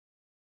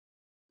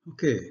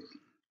Okay,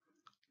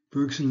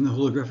 Bergson and the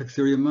Holographic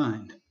Theory of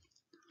Mind.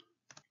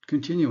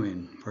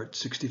 Continuing, part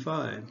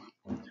 65.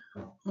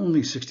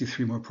 Only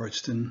 63 more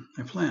parts than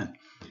I planned.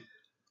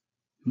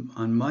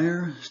 On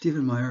Meyer,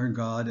 Stephen Meyer,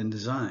 God and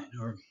Design,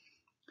 or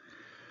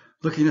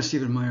looking at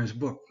Stephen Meyer's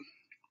book,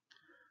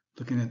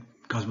 looking at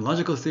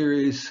cosmological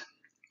theories,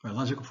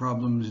 biological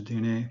problems,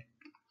 DNA.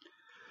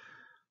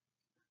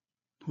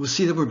 We'll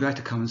see that we're back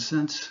to common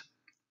sense,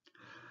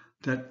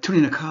 that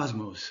tuning a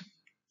cosmos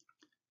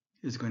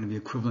is going to be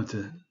equivalent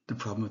to the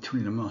problem of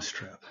tuning a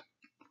mousetrap.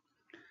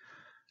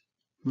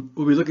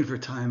 We'll be looking for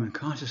time and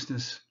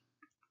consciousness,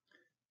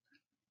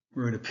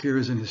 where it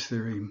appears in his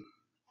theory,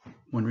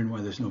 wondering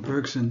why there's no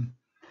Bergson,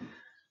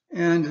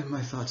 and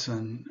my thoughts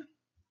on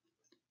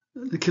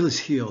the Achilles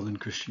heel in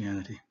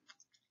Christianity.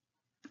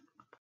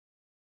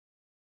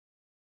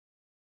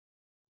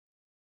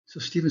 So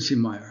Stephen C.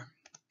 Meyer,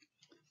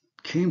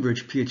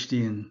 Cambridge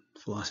PhD in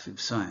philosophy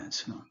of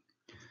science.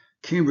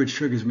 Cambridge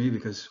triggers me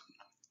because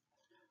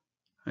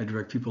I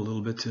direct people a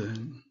little bit to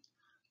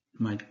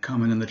my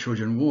comment on the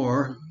Trojan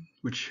War,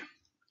 which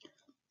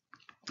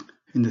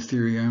in the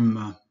theory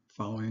I'm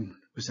following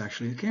was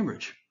actually at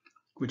Cambridge,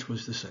 which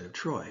was the site of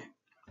Troy.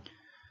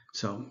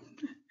 So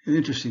an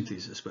interesting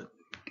thesis, but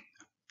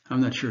I'm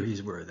not sure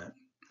he's aware of that.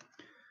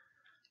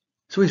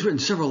 So he's written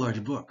several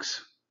large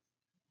books.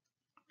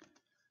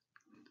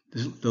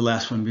 The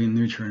last one being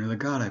The Return of the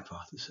God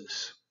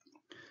Hypothesis.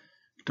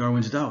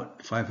 Darwin's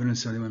Doubt,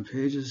 571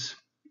 pages.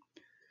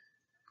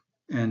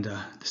 And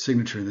The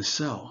Signature in the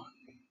Cell,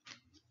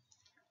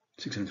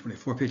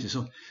 624 pages.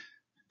 So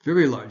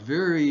very large,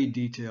 very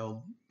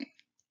detailed,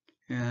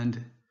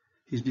 and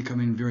he's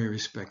becoming very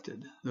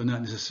respected, though not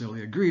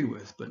necessarily agreed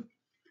with. But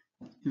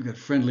you've got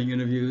friendly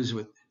interviews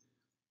with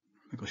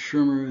Michael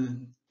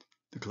Shermer,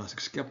 the classic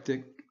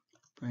skeptic,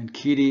 Brian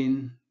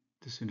Keating,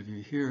 this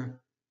interview here,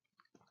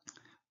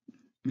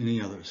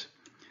 many others.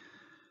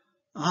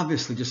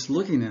 Obviously, just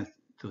looking at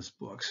those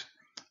books,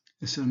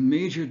 it's a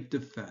major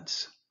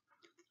defense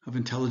of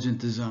intelligent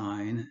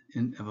design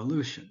in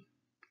evolution.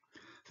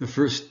 The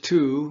first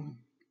two,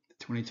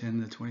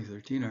 2010 and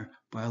 2013, are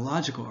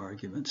biological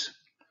arguments.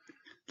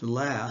 The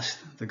last,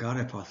 the God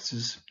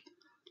hypothesis,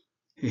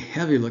 a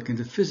heavy look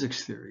into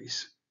physics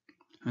theories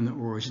on the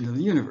origin of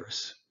the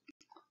universe,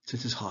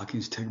 such as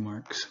Hawking's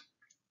Tegmarks,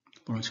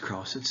 Lawrence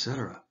Krauss,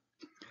 etc.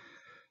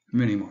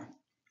 Many more.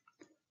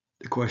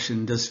 The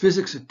question, does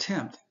physics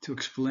attempt to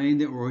explain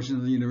the origin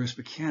of the universe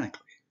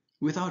mechanically,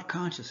 without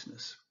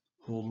consciousness,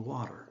 hold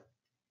water?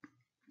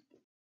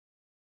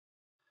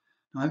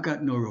 Now, I've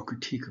got no real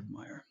critique of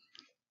Meyer,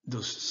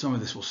 though some of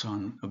this will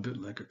sound a bit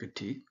like a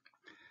critique.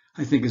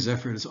 I think his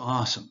effort is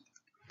awesome.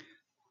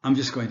 I'm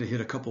just going to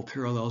hit a couple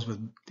parallels with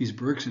these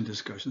Bergson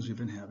discussions we've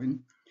been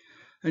having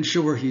and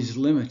show where he's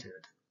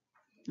limited.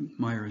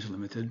 Meyer is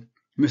limited,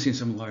 missing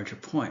some larger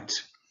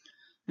points.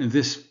 And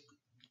this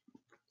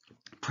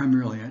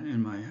primarily,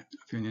 in my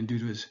opinion, due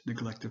to his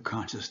neglect of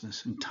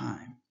consciousness and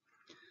time.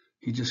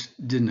 He just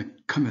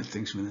didn't come at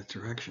things from that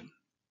direction.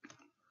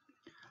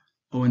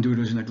 And due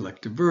to his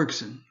neglect of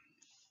Bergson,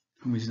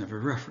 whom he's never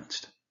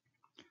referenced,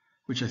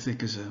 which I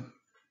think is a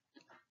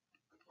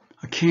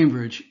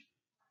Cambridge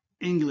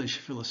English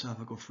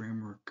philosophical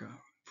framework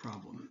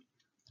problem.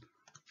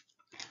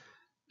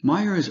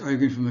 Meyer is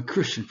arguing from a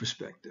Christian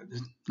perspective,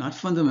 not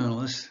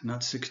fundamentalist,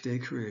 not six-day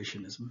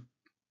creationism.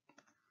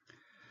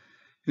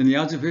 In the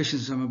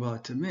observations I'm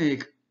about to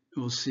make,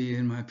 we'll see,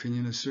 in my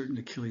opinion, a certain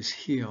Achilles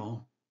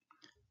heel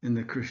in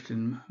the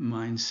Christian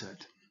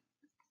mindset,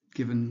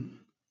 given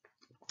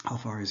how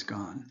far he's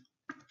gone.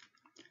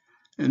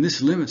 And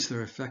this limits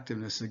their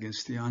effectiveness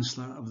against the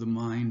onslaught of the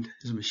mind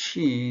as a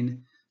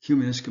machine,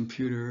 human as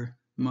computer,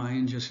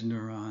 mind just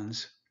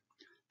neurons,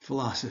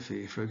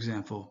 philosophy, for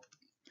example,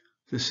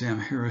 the Sam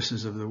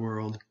Harrises of the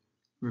world,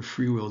 where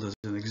free will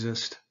doesn't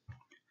exist,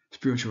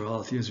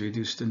 spirituality is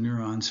reduced to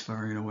neurons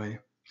firing away,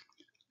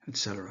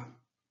 etc.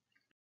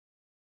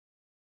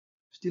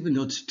 Stephen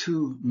notes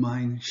two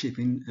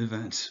mind-shaping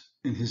events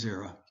in his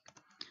era.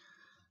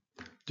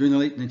 During the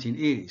late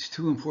 1980s,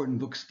 two important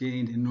books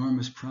gained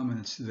enormous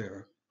prominence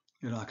there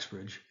at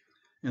Oxbridge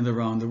and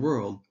around the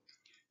world.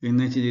 In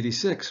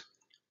 1986,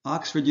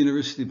 Oxford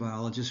University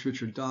biologist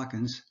Richard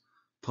Dawkins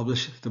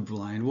published The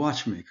Blind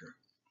Watchmaker,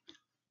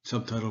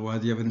 subtitled Why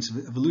the Evidence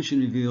of Evolution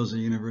Reveals a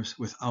Universe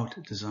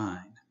Without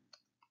Design.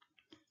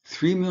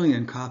 3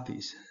 million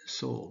copies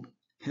sold,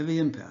 heavy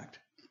impact.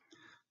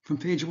 From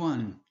page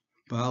 1,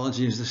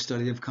 biology is the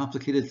study of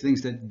complicated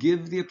things that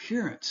give the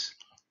appearance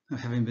of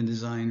having been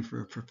designed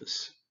for a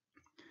purpose.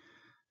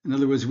 In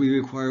other words, we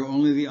require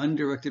only the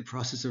undirected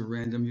process of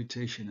random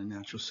mutation and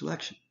natural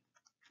selection.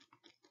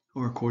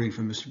 Or quoting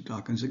from Mr.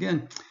 Dawkins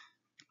again,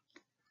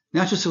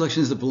 natural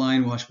selection is the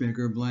blind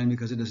watchmaker, blind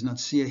because it does not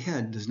see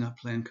ahead, does not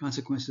plan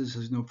consequences,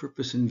 has no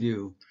purpose in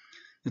view.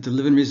 That the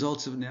living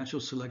results of natural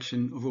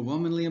selection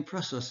overwhelmingly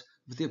impress us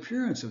with the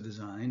appearance of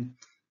design,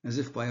 as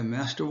if by a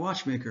master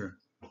watchmaker,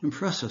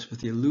 impress us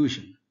with the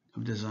illusion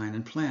of design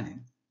and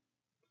planning.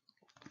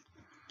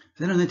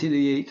 Then in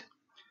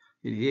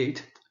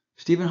 1988,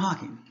 Stephen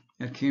Hawking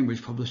at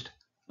Cambridge published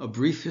A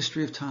Brief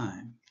History of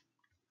Time.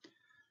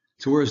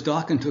 So whereas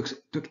Dawkins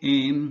took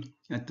aim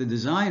at the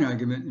design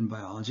argument in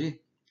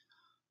biology,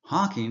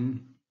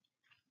 Hawking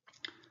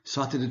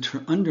sought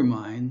to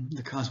undermine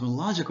the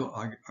cosmological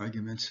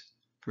arguments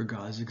for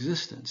God's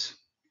existence.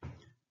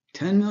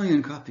 10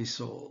 million copies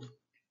sold,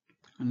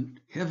 and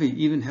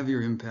even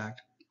heavier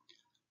impact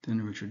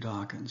than Richard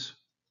Dawkins.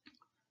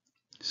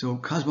 So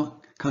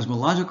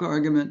cosmological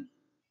argument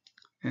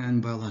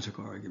and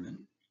biological argument,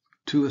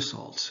 two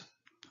assaults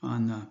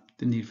on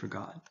the need for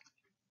God.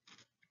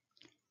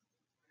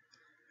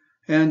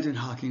 And in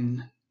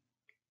Hawking,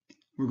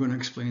 we're going to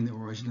explain the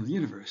origin of the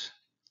universe.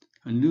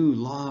 A new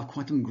law of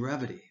quantum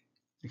gravity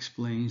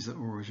explains the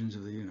origins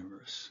of the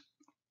universe.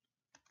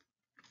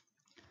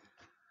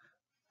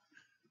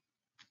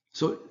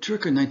 So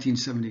circa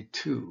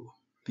 1972,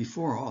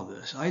 before all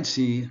this, I'd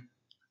see,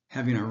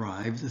 having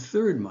arrived, the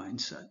third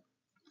mindset,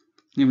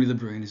 namely the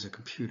brain as a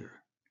computer.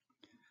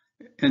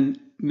 And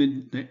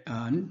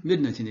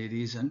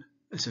mid-1980s, and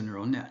it's a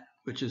neural net,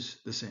 which is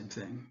the same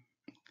thing,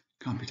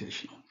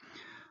 computational.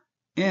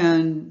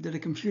 And that a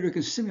computer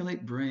can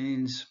simulate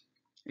brains,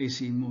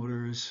 AC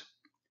motors,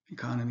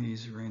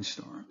 economies,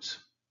 rainstorms.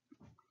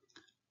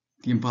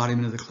 The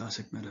embodiment of the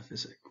classic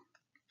metaphysic.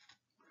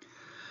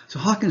 So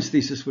Hawking's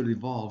thesis would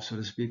evolve, so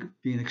to speak,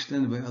 being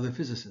extended by other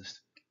physicists.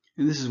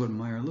 And this is what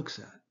Meyer looks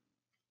at.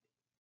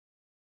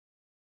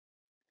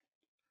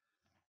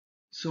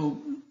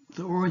 So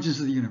the origins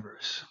of the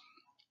universe.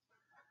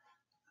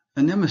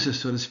 A nemesis,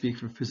 so to speak,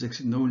 for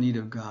physics' no need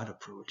of God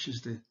approach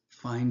is the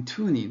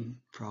fine-tuning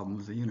problem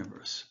of the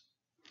universe,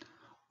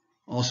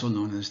 also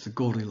known as the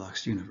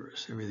Goldilocks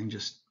universe. Everything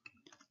just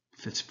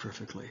fits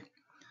perfectly.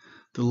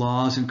 The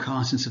laws and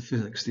constants of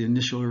physics, the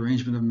initial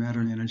arrangement of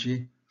matter and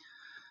energy,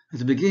 at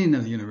the beginning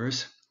of the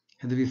universe,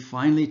 had to be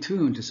finely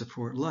tuned to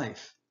support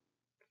life.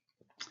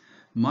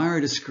 Meyer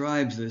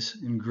describes this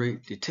in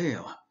great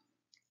detail.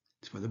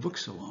 That's why the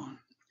book's so long.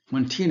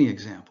 One teeny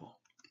example.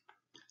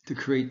 To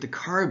create the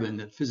carbon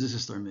that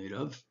physicists are made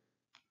of,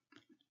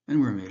 and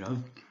we're made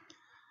of,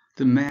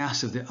 the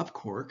mass of the up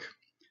quark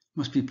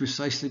must be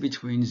precisely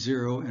between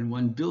 0 and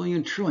 1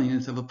 billion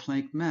trillionth of a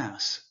Planck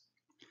mass,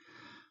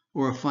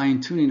 or a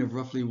fine-tuning of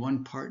roughly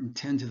 1 part in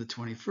 10 to the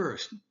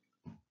 21st,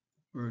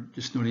 or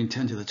just noting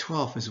 10 to the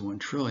 12th is 1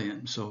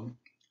 trillion, so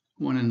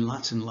 1 in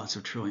lots and lots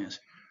of trillions.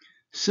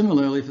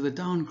 Similarly for the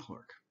down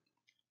quark,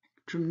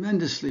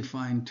 tremendously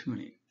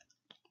fine-tuning.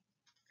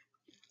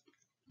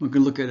 One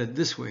can look at it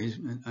this way.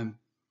 I'm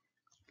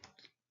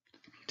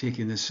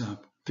taking this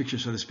picture,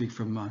 so to speak,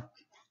 from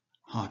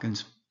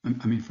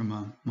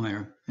from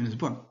Meyer in his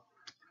book.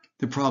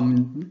 The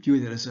problem, view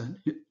it as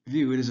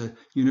a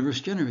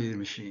universe-generated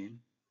machine.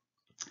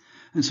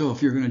 And so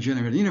if you're going to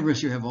generate a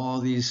universe, you have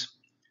all these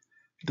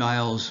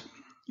dials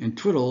and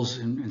twiddles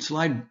and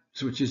slide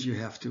switches you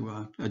have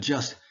to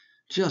adjust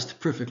just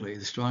perfectly.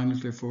 The strong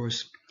nuclear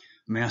force,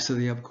 mass of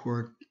the up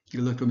quark,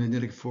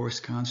 electromagnetic force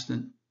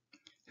constant,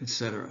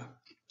 etc.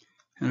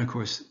 And of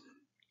course,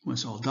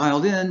 once all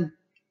dialed in,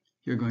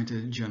 you're going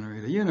to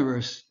generate a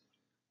universe,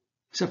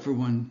 except for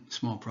one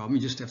small problem.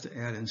 You just have to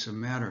add in some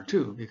matter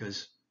too,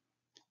 because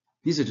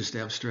these are just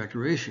abstract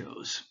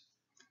ratios.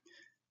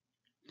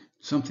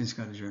 Something's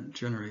got to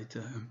generate,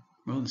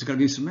 well, there's got to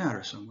be some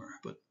matter somewhere,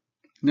 but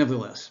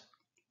nevertheless,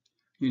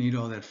 you need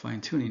all that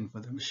fine-tuning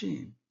for the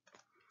machine.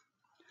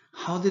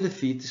 How to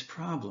defeat this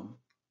problem?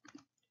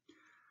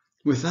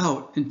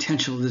 Without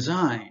intentional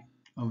design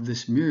of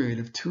this myriad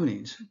of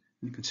tunings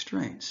and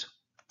constraints.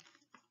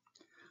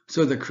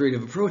 So the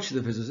creative approach to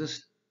the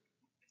physicist,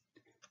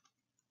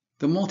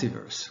 the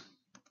multiverse,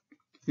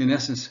 in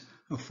essence,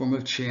 a form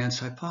of chance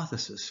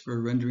hypothesis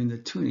for rendering the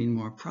tuning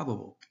more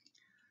probable.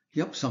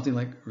 Yep, something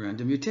like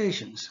random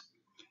mutations.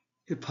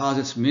 It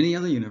posits many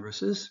other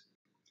universes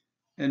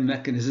and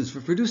mechanisms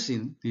for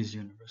producing these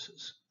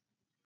universes.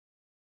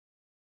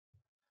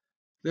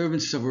 There have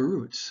been several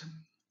routes.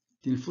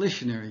 The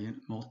inflationary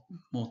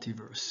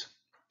multiverse.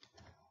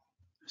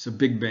 There's a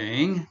Big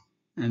Bang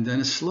and then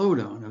a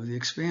slowdown of the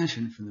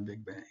expansion from the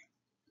Big Bang.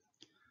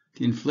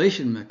 The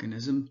inflation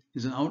mechanism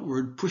is an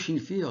outward pushing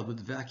field with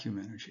vacuum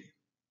energy.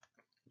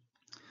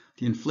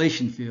 The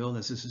inflation field,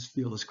 as this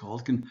field is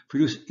called, can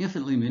produce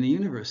infinitely many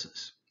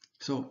universes.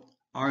 So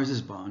ours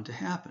is bound to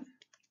happen.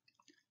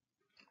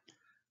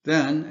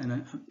 Then,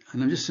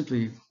 and I'm just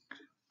simply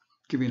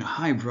giving a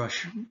high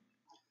brush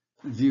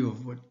view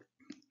of what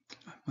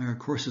Meyer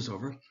courses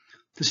over,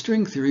 the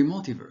string theory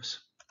multiverse.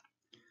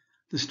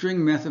 The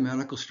string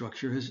mathematical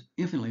structure has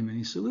infinitely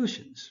many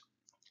solutions,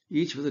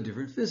 each with a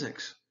different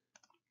physics.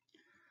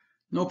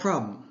 No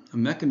problem. A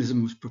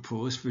mechanism was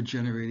proposed for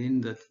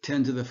generating the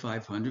 10 to the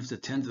 500th to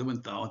 10 to the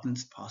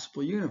 1000th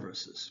possible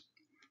universes.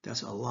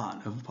 That's a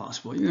lot of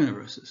possible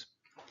universes.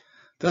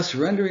 Thus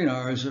rendering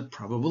ours a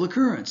probable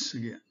occurrence,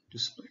 again,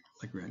 just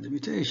like random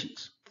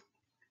mutations.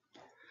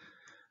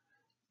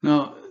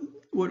 Now,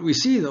 what we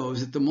see, though, is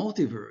that the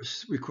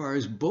multiverse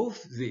requires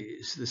both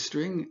these, the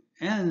string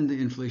and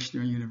the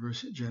inflationary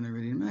universe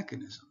generating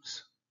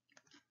mechanisms.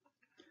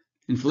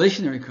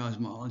 Inflationary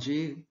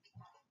cosmology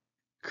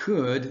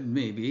could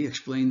maybe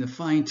explain the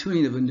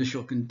fine-tuning of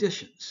initial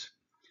conditions,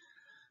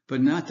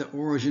 but not the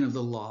origin of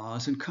the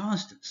laws and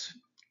constants.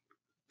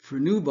 For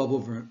new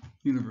bubble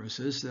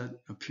universes that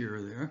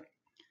appear there,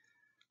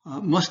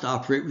 must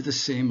operate with the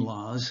same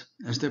laws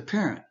as their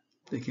parent.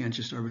 They can't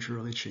just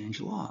arbitrarily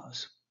change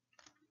laws.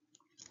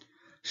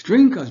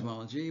 String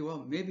cosmology,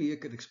 well, maybe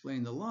it could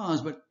explain the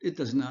laws, but it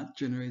does not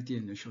generate the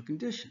initial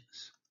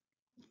conditions.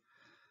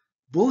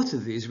 Both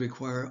of these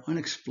require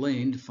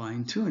unexplained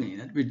fine-tuning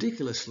at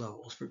ridiculous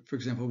levels. For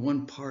example,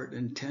 1 part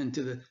in 10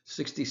 to the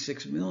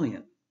 66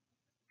 million.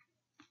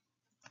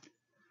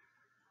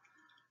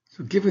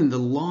 So given the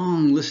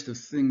long list of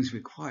things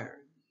required,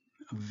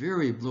 a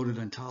very bloated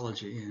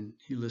ontology, and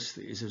he lists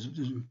these, there's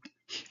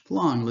a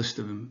long list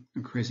of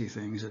crazy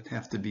things that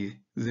have to be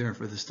there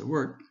for this to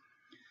work.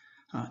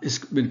 It's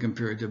been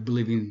compared to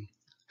believing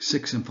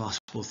 6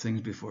 impossible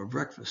things before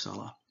breakfast, a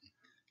la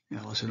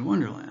Alice in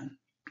Wonderland.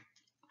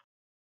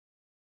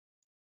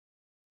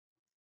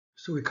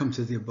 So we come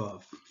to the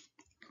above,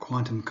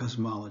 quantum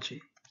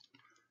cosmology.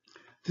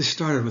 This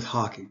started with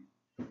Hawking.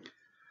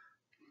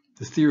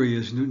 The theory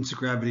is Newton's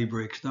gravity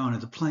breaks down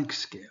at the Planck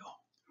scale.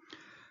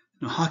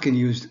 Now, Hawking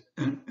used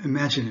an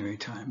imaginary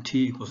time,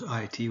 t equals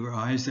it, where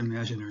I is the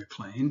imaginary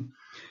plane, and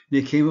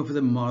he came up with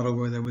a model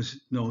where there was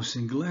no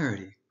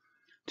singularity,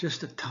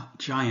 just a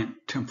giant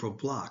temporal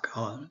block,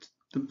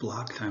 the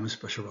block time of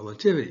special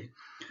relativity.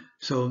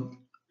 So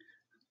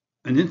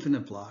an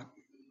infinite block,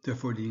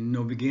 therefore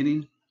no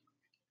beginning,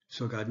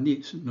 so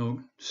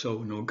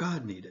no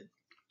God needed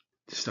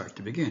to start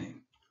the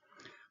beginning.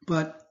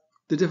 But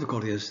the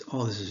difficulty is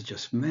all this is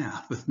just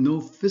math with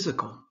no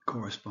physical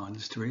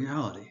correspondence to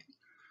reality.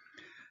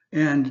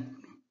 And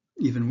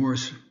even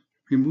worse,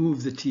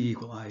 remove the t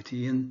equal it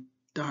and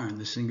darn,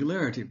 the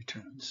singularity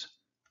returns.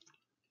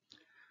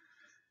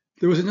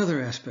 There was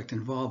another aspect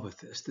involved with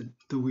this,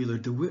 the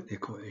Wheeler-DeWitt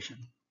equation.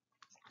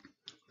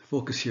 The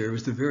focus here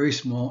was the very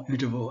small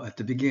interval at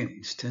the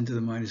beginnings, 10 to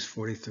the minus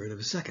 43rd of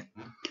a second,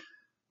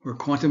 where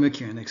quantum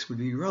mechanics would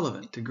be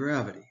relevant to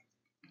gravity.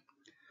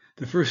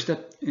 The first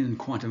step in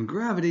quantum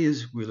gravity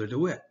is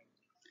Wheeler-DeWitt.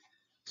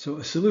 So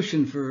a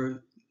solution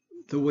for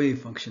the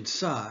wave function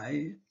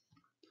psi,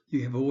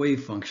 you have a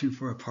wave function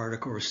for a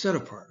particle or a set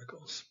of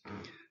particles.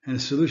 And a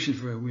solution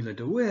for a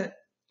Wheeler-DeWitt,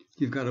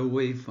 you've got a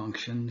wave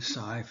function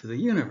psi for the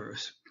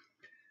universe,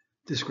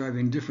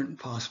 describing different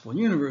possible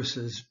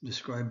universes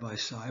described by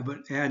psi,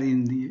 but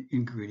adding the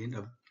ingredient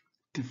of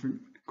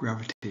different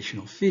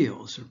gravitational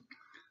fields.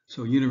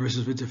 So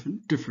universes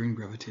with differing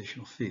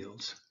gravitational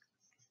fields.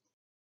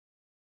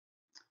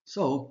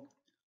 So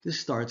this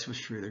starts with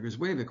Schrödinger's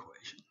wave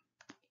equation.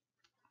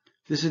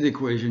 This is the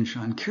equation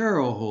Sean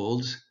Carroll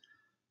holds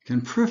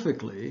can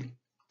perfectly,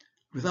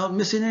 without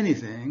missing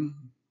anything,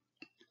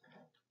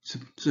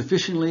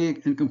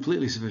 sufficiently and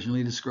completely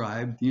sufficiently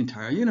describe the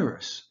entire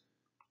universe.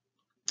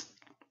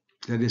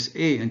 That is,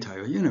 a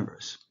entire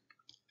universe.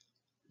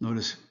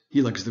 Notice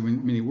he likes the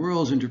many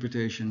worlds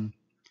interpretation,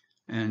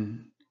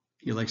 and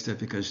he likes that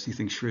because he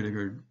thinks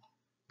Schrödinger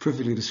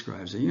perfectly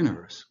describes a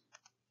universe,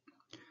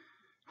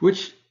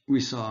 which we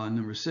saw in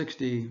number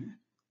 60,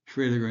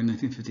 Schrödinger in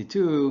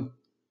 1952,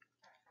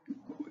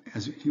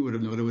 as he would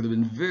have noted, would have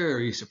been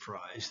very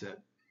surprised that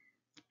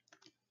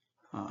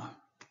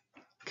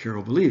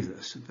Carroll believed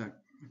this. In fact,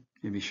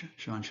 maybe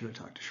Sean should have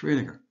talked to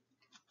Schrödinger.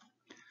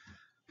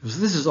 Because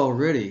this is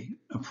already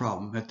a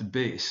problem at the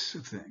base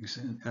of things,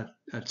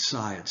 at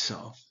psi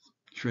itself,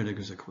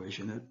 Schrödinger's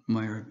equation that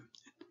Meyer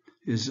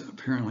is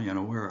apparently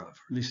unaware of,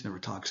 or at least never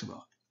talks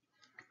about.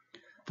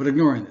 But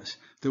ignoring this,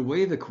 the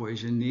wave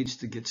equation needs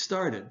to get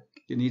started.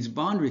 It needs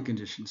boundary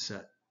conditions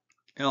set,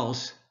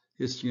 else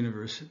its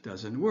universe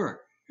doesn't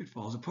work. It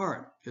falls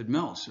apart, it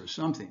melts or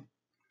something.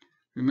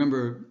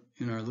 Remember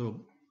in our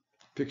little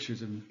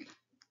pictures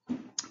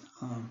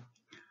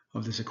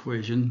of this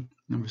equation,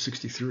 number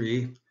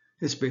 63,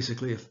 it's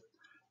basically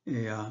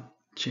a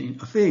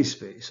phase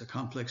space, a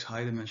complex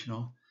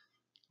high-dimensional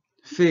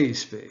phase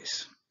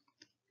space.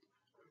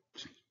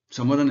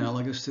 Somewhat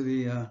analogous to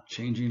the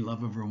changing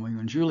love of Romeo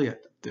and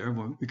Juliet there,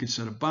 where we could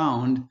set a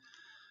bound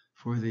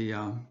for the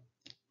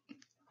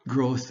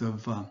growth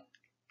of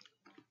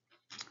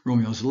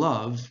Romeo's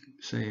love,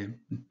 say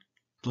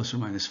plus or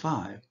minus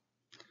 5.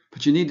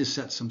 But you need to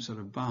set some sort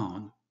of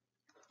bound.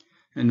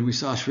 And we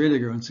saw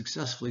Schrödinger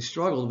unsuccessfully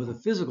struggled with the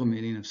physical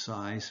meaning of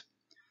psi's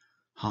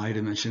high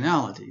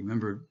dimensionality.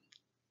 Remember,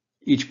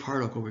 each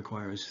particle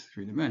requires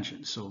 3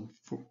 dimensions, so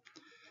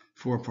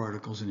 4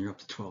 particles and you're up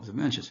to 12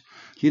 dimensions.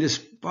 He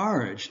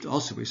disparaged,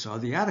 also we saw,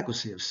 the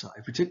adequacy of psi,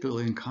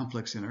 particularly in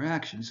complex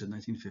interactions in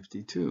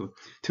 1952,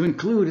 to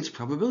include its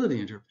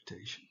probability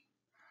interpretation.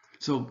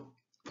 So,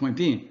 point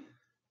being,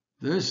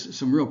 there's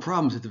some real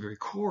problems at the very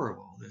core of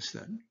all this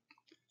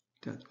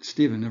that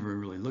Stephen never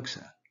really looks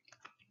at.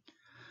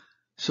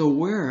 So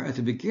where, at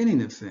the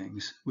beginning of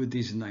things, would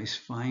these nice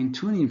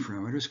fine-tuning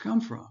parameters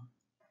come from?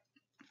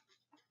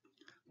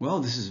 Well,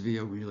 this is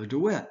via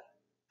Wheeler-DeWitt.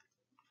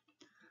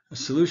 A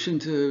solution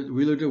to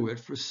Wheeler-DeWitt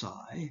for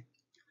psi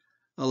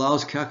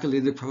allows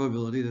calculated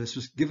probability that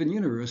a given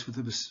universe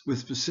with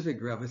specific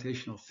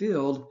gravitational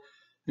field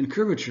and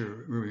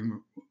curvature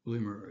will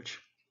emerge.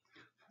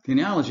 The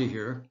analogy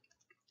here,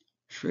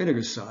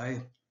 Schrödinger's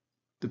psi,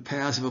 the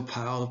paths of a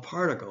pile of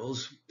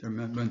particles, their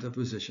mental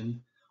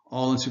position,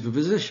 all in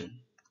superposition.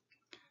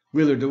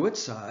 Wheeler-DeWitt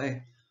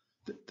psi,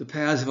 the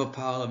paths of a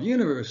pile of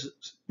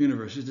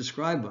universes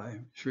described by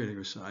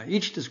Schrödinger's psi,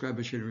 each described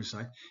by Schrödinger's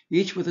psi,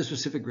 each with a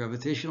specific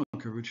gravitational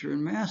curvature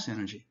and mass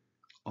energy,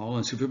 all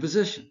in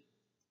superposition.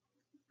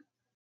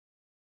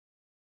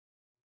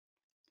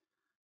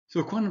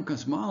 So quantum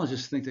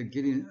cosmologists think that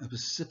getting a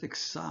specific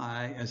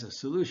psi as a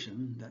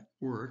solution that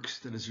works,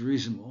 that is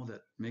reasonable, that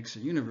makes a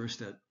universe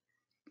that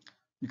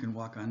you can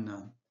walk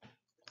on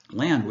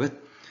land with,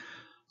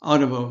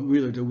 out of a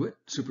Wheeler-DeWitt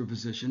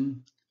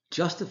superposition,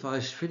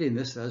 justifies treating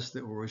this as the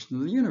origin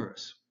of the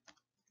universe.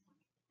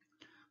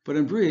 But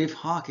in brief,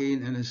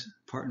 Hawking and his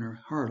partner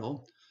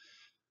Hartle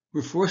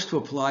were forced to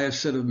apply a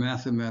set of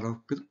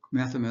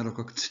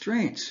mathematical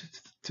constraints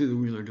to the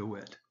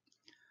Wheeler-DeWitt.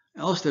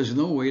 Else there's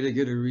no way to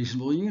get a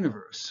reasonable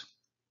universe.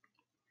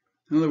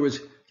 In other words,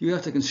 you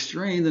have to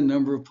constrain the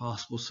number of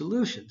possible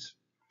solutions.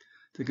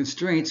 The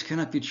constraints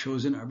cannot be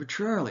chosen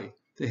arbitrarily.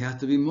 They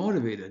have to be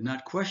motivated,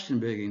 not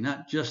question-begging,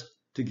 not just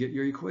to get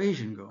your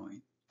equation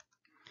going.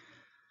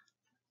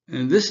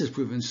 And this has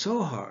proven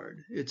so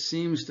hard, it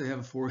seems to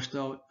have forced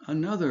out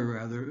another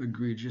rather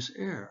egregious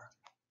error.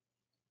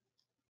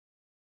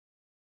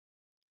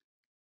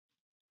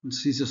 One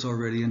sees this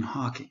already in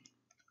Hawking.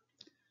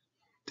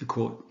 To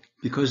quote,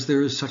 "Because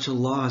there is such a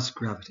law as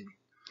gravity,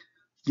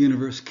 the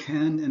universe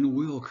can and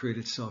will create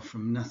itself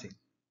from nothing."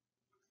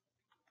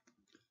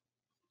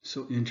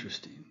 So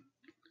interesting.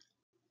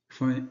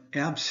 From an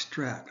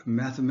abstract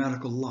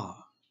mathematical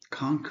law,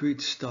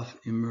 concrete stuff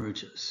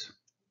emerges.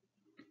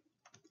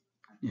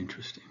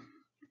 Interesting.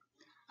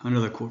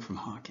 Another quote from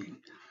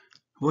Hawking.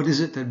 "What is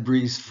it that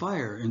breathes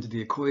fire into the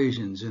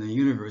equations in the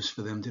universe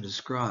for them to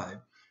describe?"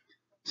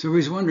 So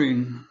he's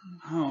wondering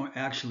how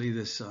actually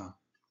this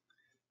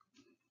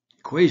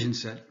equation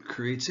set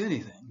creates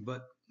anything,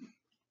 but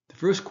the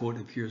first quote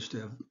appears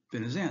to have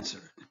been his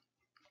answer.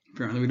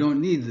 Apparently we don't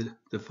need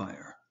the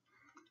fire.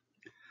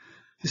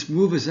 This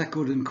move is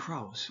echoed in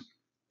Krauss,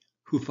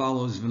 who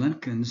follows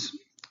Vilenkin's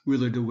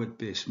Wheeler-DeWitt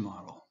based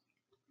model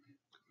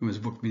from his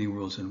book Many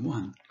Worlds in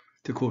One.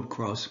 To quote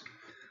Krauss,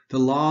 "The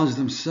laws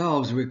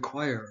themselves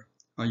require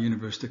our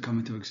universe to come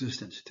into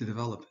existence, to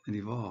develop and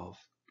evolve."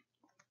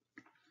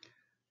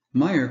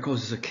 Meyer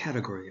calls this a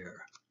category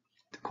error.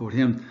 To quote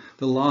him,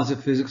 "The laws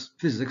of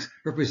physics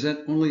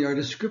represent only our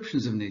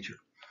descriptions of nature.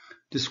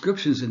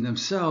 Descriptions in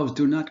themselves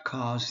do not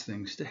cause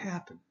things to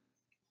happen."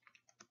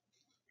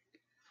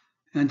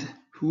 And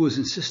who was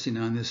insisting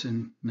on this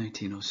in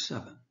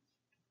 1907?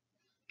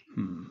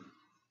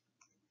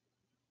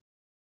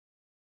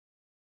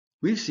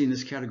 We've seen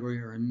this category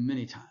error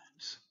many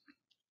times.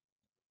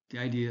 The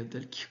idea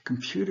that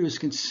computers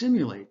can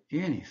simulate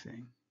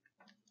anything.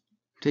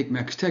 Take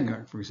Max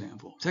Tegmark, for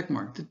example.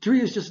 Tegmark, the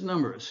tree is just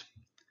numbers.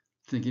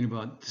 Thinking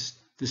about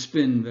the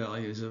spin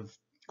values of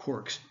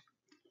quarks.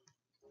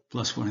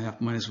 Plus 1/2,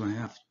 minus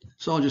 1/2.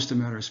 It's all just a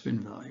matter of spin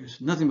values.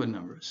 Nothing but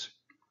numbers.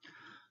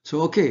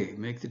 So, okay,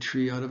 make the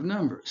tree out of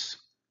numbers.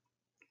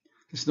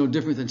 It's no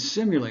different than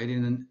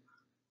simulating an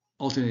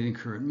alternating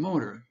current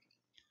motor.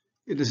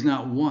 It does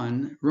not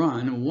run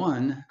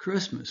one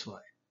Christmas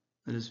light.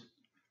 That is,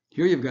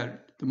 here you've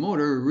got the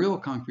motor, real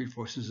concrete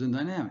forces and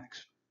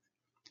dynamics.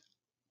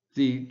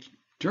 The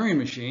Turing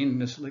machine,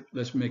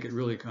 let's make it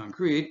really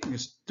concrete,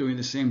 it's doing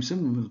the same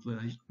symbol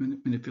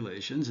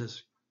manipulations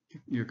as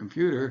your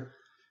computer.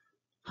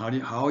 How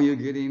are you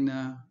getting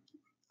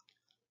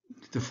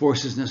the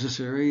forces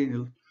necessary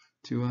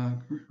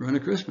to run a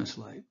Christmas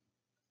light?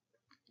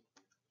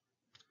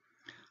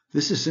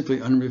 This is simply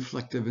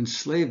unreflective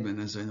enslavement,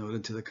 as I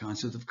noted, to the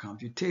concept of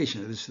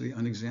computation. That is, to the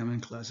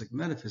unexamined classic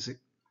metaphysic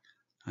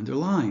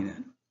underlying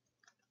it.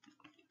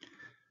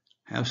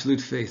 Absolute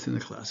faith in the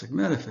classic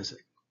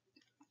metaphysic.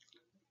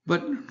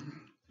 But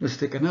let's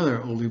take another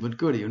oldie but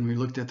goodie when we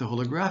looked at the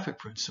holographic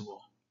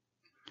principle,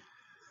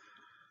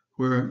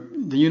 where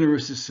the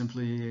universe is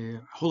simply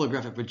a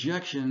holographic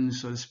projection,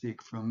 so to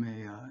speak, from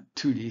a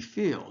 2D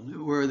field,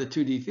 where the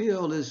 2D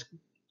field is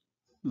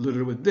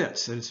littered with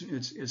bits.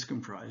 It's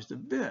comprised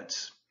of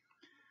bits.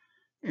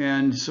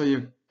 And so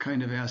you're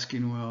kind of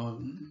asking,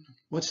 well,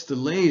 what's the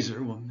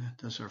laser? Well,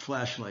 that's our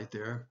flashlight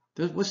there.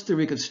 What's the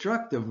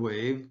reconstructive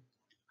wave,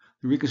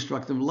 the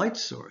reconstructive light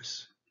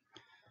source?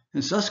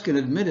 And Susskind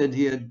admitted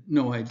he had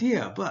no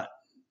idea, but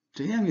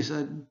to him he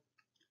said,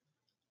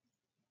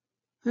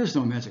 there's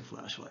no magic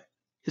flashlight.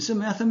 It's a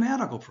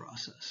mathematical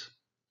process.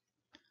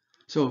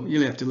 So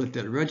you'll have to let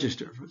that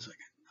register for a second.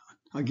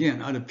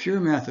 Again, out of pure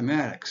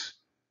mathematics,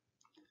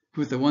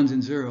 with the ones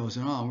and zeros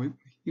and all,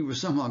 we were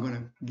somehow going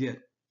to get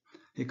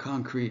a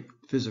concrete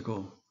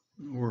physical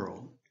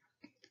world.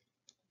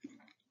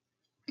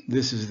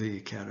 This is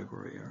the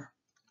category error.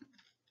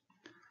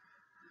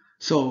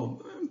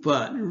 So,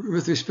 but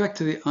with respect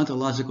to the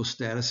ontological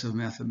status of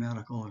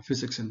mathematical or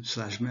physics and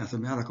 /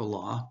 mathematical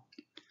law,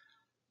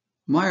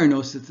 Meyer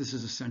notes that this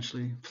is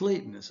essentially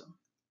Platonism.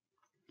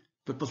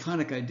 But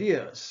Platonic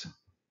ideas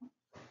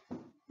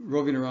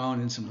roving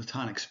around in some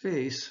Platonic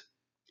space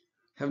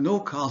have no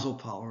causal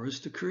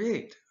powers to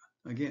create.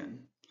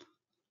 Again,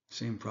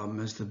 same problem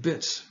as the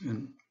bits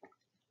in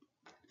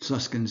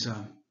Susskind's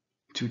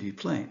 2D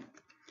plane.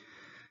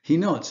 He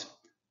notes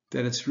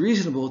that it's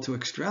reasonable to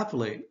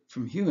extrapolate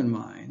from human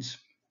minds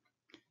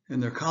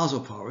and their causal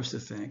powers to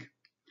think,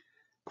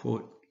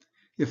 quote,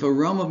 if a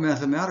realm of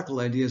mathematical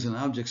ideas and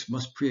objects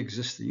must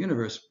pre-exist the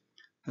universe,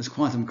 as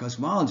quantum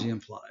cosmology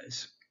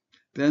implies,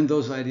 then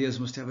those ideas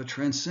must have a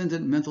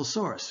transcendent mental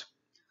source.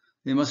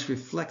 They must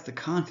reflect the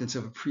contents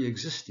of a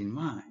pre-existing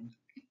mind.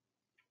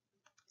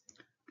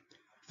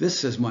 This,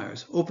 says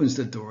Myers, opens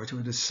the door to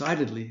a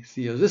decidedly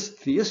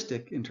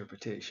theistic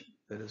interpretation,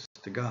 that is,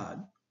 to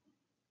God.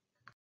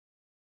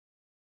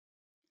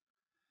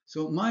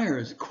 So Meyer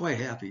is quite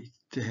happy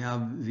to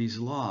have these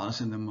laws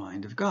in the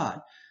mind of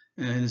God,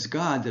 and it's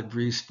God that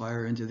breathes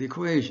fire into the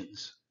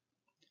equations.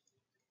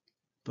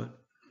 But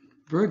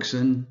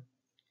Bergson,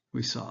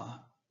 we saw,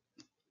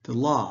 the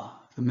law,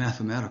 the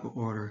mathematical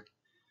order,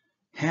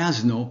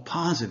 has no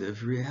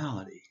positive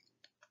reality.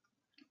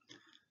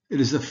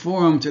 It is the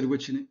form to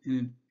which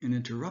an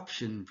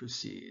interruption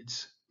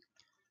proceeds.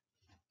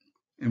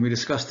 And we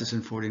discussed this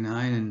in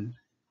 49 and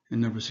in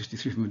number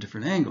 63 from a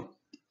different angle.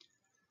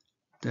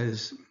 That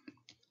is,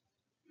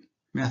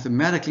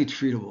 mathematically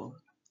treatable,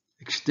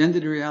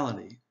 extended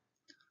reality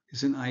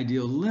is an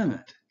ideal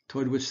limit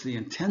toward which the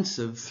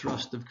intensive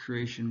thrust of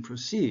creation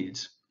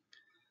proceeds,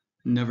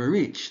 never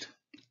reached.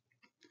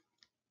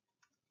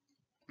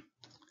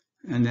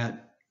 And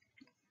that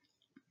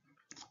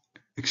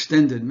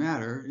extended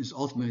matter is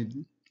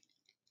ultimately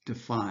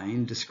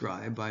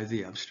described by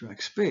the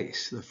abstract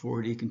space, the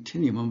 4D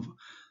continuum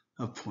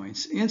of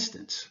points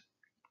instants,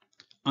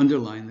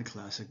 underlying the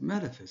classic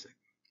metaphysic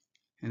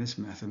and its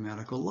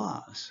mathematical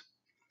laws.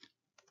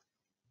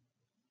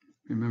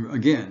 Remember,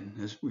 again,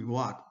 as we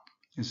walk,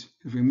 as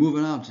we move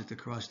an object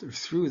across or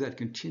through that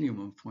continuum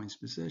of points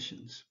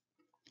positions,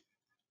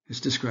 it's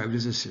described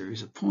as a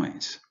series of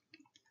points.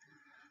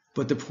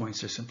 But the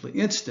points are simply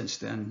instants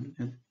then,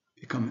 and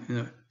become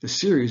in a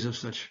series of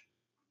such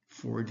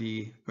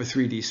 4D or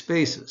 3D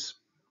spaces.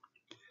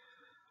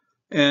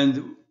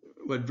 And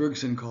what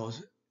Bergson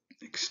calls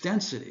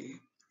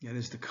extensity, that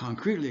is, the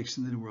concretely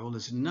extended world,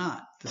 is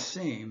not the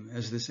same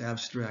as this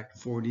abstract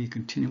 4D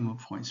continuum of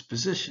points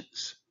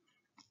positions.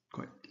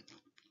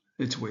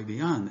 It's way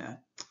beyond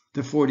that.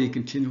 The 4D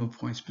continuum of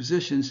points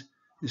positions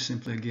is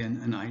simply, again,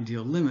 an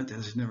ideal limit that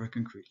is never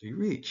concretely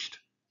reached.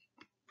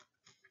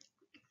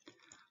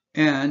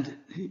 And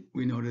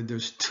we noted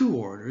there's two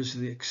orders,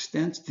 the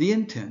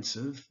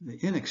intensive, the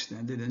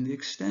inextended, and the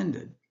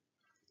extended.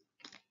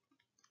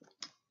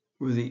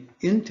 Where the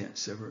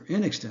intensive or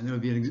inextended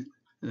would be an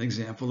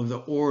example of the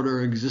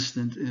order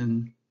existent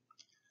in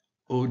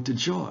Ode to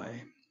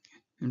Joy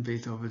in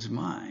Beethoven's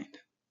mind.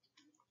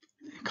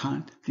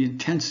 The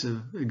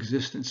intensive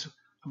existence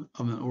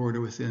of an order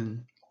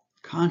within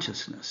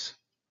consciousness.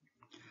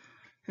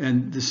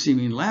 And the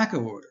seeming lack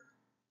of order,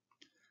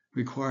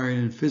 requiring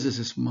in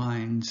physicists'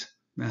 minds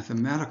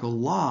mathematical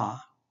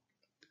law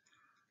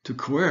to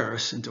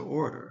coerce into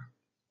order,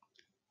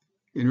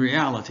 in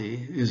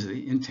reality is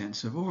the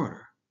intensive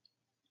order.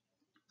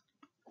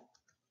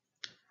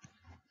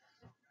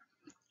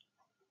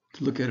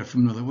 To look at it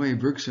from another way,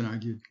 Bergson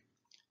argued,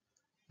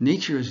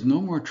 nature has no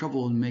more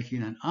trouble in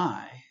making an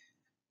eye,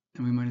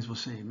 and we might as well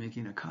say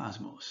making a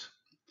cosmos,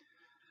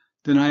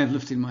 than I have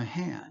lifting my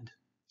hand.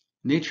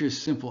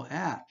 Nature's simple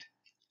act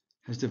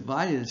has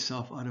divided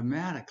itself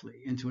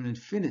automatically into an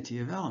infinity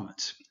of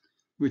elements,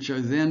 which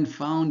are then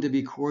found to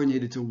be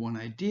coordinated to one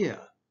idea,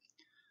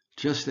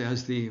 just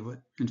as the,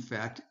 in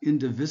fact,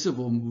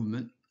 indivisible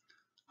movement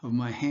of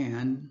my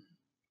hand,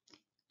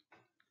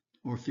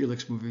 or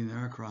Felix moving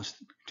there across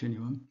the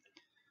continuum,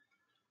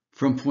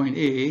 from point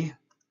A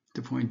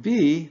to point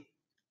B,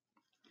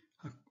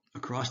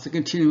 across the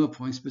continuum of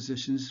points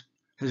positions,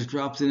 has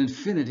dropped an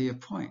infinity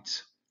of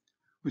points,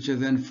 which are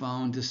then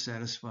found to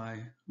satisfy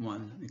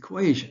one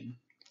equation.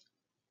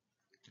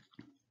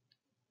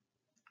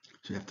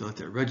 So you have to let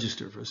that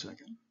register for a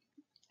second.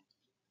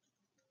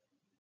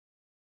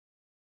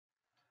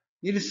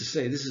 Needless to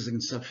say, this is a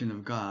conception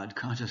of God,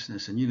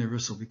 consciousness, and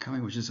universal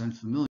becoming which is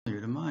unfamiliar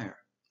to Meyer.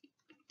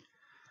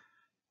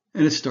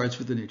 And it starts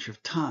with the nature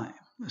of time,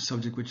 a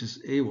subject which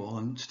is AWOL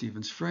in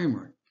Stephen's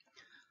framework.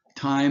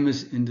 Time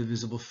is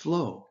indivisible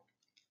flow,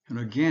 an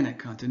organic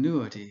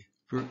continuity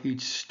where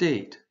each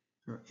state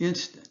or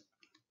instant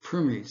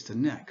permeates the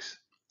next,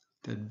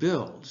 that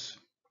builds.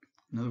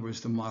 In other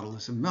words, the model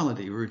is a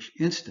melody where each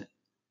instant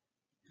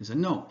is a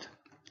note,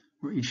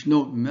 where each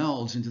note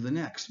melds into the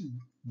next,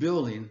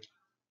 building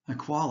a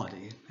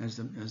quality as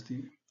the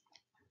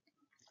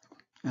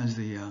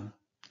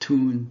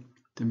tune,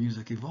 the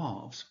music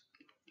evolves.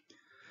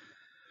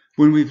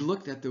 When we've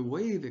looked at the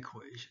wave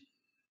equation,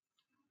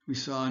 we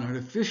saw an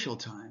artificial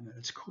time at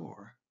its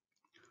core,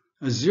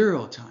 a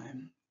zero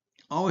time,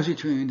 always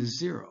returning to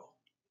zero,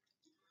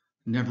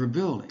 never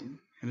building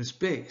at its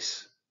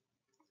base,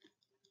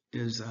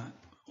 is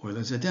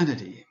Euler's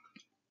identity,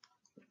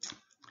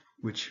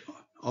 which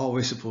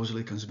always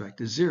supposedly comes back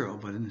to zero,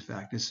 but in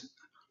fact is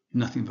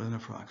nothing but an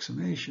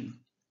approximation.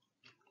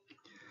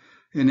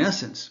 In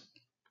essence,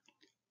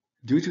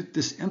 due to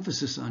this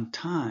emphasis on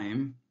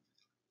time,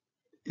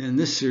 in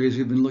this series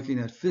we've been looking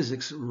at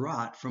physics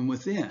rot from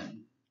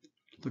within,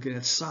 looking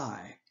at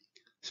psi,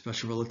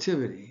 special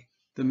relativity,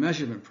 the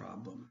measurement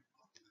problem,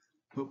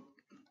 what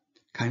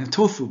kind of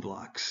tofu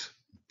blocks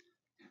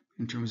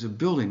in terms of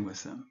building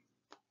with them.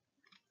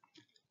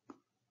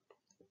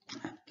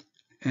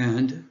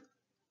 And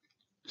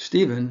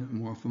Stephen,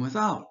 more from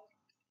without,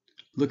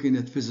 looking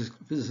at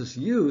physicists'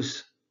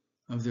 use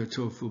of their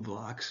tofu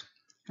blocks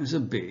as a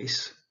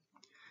base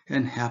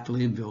and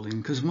happily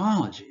building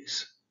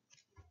cosmologies.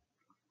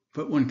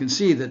 But one can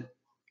see that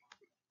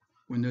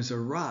when there's a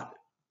rot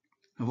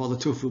of all the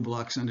tofu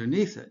blocks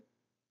underneath it,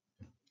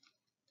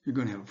 you're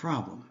going to have a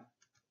problem.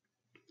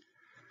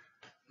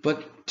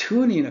 But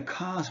tuning a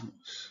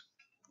cosmos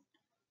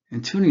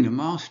and tuning a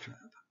mousetrap,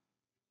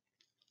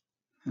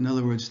 in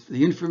other words,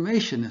 the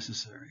information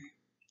necessary,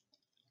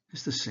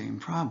 is the same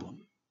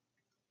problem.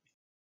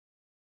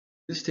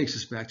 This takes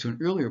us back to an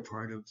earlier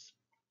part of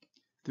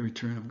the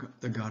Return of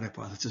the God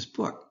Hypothesis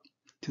book,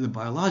 to the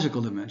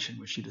biological dimension,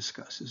 which he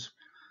discusses.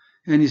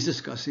 And he's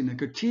discussing a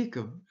critique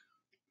of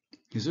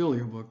his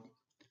earlier book,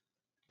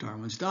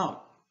 Darwin's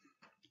Doubt,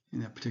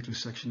 in that particular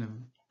section of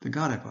the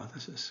God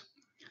Hypothesis.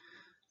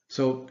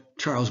 So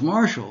Charles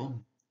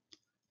Marshall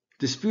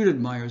disputed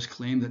Meyer's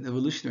claim that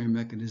evolutionary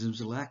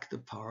mechanisms lack the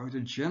power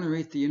to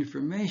generate the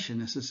information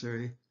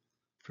necessary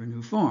for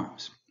new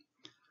forms.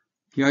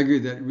 He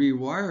argued that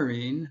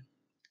rewiring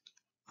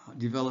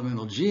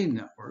developmental gene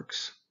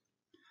networks,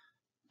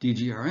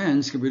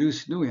 DGRNs, can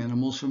produce new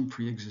animals from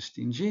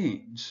pre-existing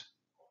genes.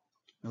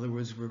 In other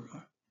words, we're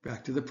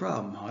back to the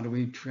problem. How do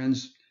we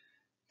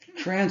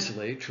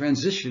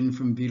transition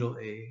from beetle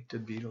A to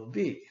beetle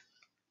B?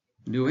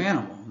 New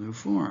animal, new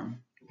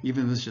form,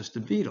 even if it's just a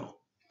beetle.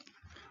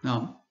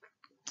 Now,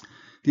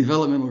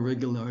 developmental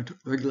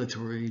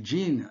regulatory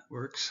gene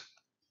networks,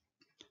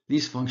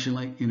 these function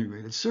like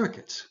integrated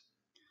circuits.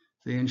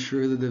 They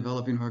ensure the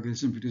developing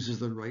organism produces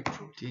the right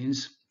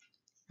proteins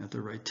at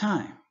the right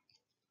time.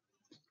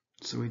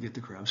 So we get the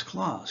crab's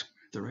claws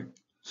at the right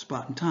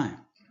spot and time.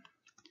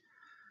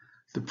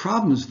 The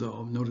problems,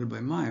 though, noted by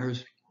Meyer,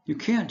 is you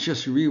can't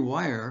just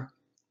rewire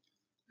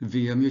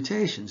via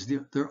mutations.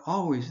 These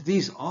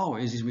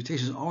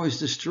mutations always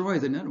destroy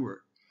the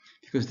network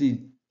because the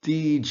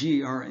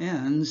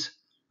DGRNs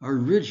are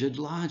rigid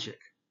logic.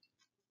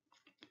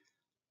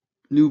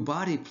 New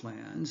body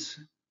plans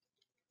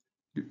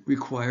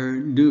require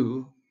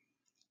new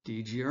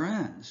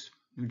DGRNs,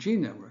 new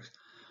gene networks.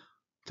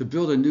 To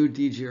build a new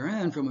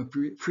DGRN from a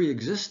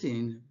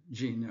pre-existing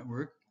gene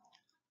network,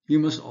 you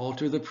must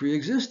alter the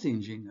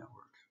pre-existing gene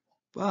network.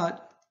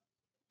 But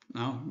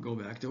now go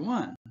back to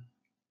one.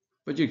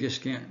 But you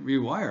just can't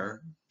rewire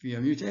via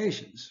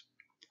mutations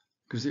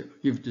because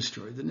you've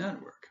destroyed the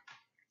network.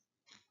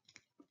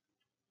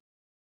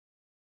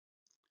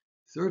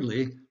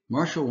 Thirdly,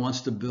 Marshall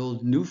wants to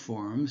build new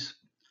forms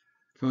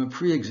from a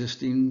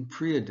pre-existing,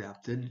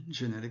 pre-adapted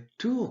genetic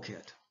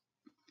toolkit.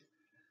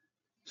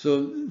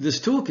 So this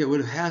toolkit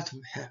would have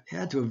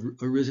had to have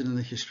arisen in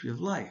the history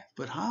of life.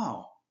 But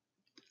how?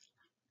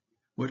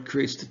 What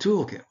creates the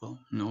toolkit? Well,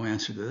 no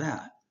answer to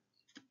that.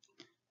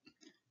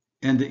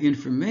 And the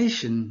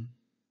information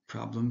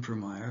problem for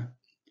Meyer,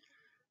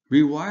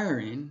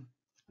 rewiring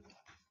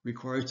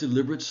requires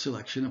deliberate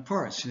selection of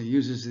parts. And he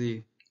uses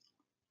the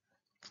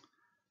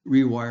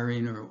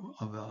rewiring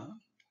of a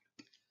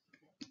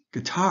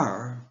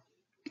guitar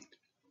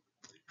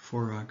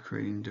for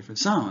creating different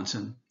sounds.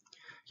 And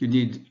you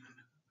need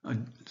a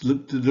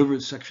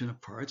deliberate section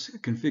of parts, a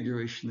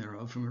configuration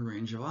thereof from a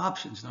range of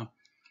options. Now,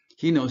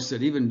 he notes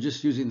that even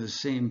just using the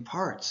same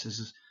parts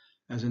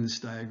as in this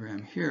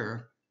diagram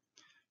here,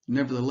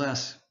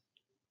 nevertheless,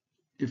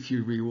 if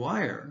you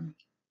rewire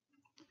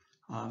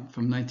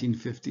from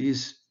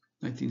 1950s,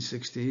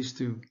 1960s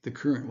to the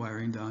current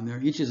wiring down there,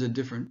 each is a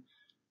different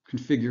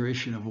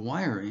configuration of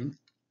wiring,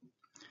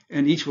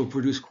 and each will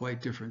produce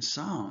quite different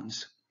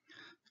sounds.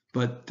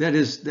 But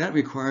that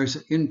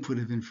requires input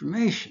of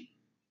information.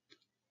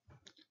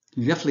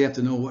 You definitely have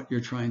to know what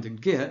you're trying to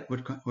get,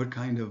 what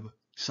kind of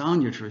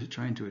sound you're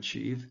trying to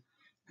achieve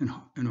in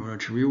order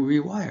to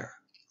rewire.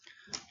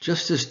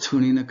 Just as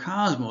tuning the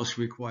cosmos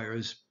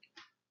requires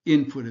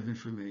input of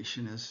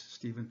information, as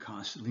Stephen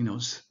constantly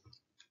notes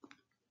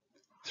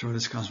throughout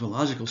his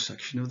cosmological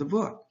section of the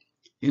book.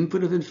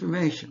 Input of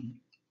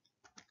information.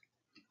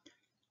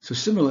 So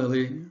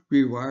similarly,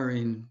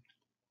 rewiring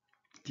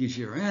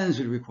DGRNs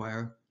would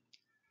require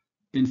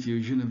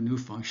infusion of new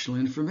functional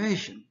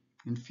information.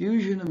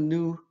 Infusion of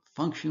new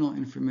functional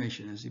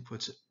information, as he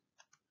puts it.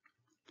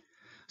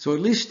 So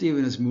at least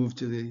Stephen has moved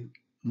to the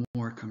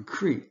more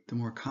concrete, the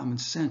more common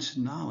sense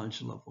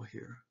knowledge level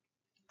here.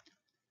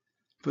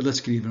 But let's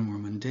get even more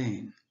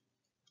mundane.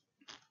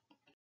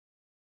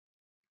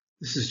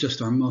 This is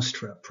just our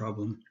mousetrap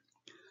problem,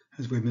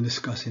 as we've been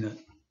discussing it.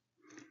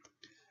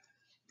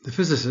 The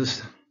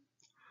physicists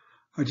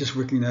are just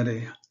working at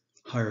a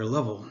higher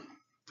level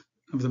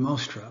of the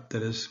mousetrap,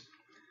 that is,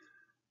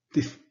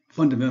 the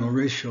fundamental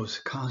ratios,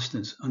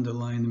 constants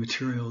underlying the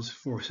materials,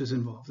 forces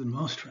involved in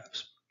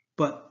mousetraps.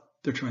 But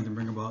they're trying to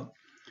bring about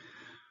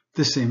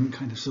the same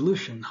kind of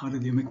solution. How do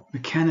you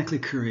mechanically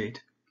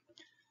create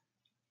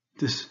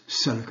this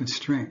set of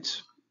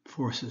constraints,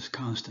 forces,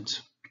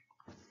 constants?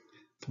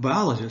 The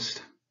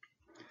biologist,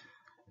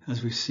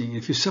 as we've seen,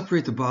 if you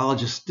separate the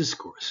biologist's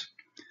discourse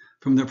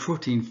from their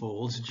protein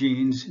folds,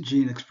 genes,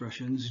 gene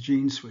expressions,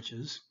 gene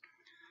switches,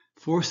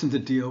 force them to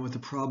deal with the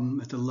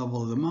problem at the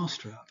level of the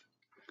mousetrap,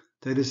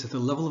 that is, at the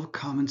level of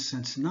common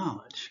sense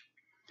knowledge,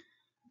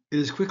 it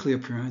is quickly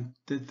apparent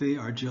that they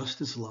are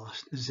just as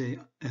lost as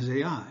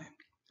AI.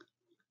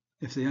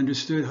 If they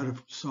understood how to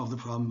solve the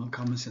problem of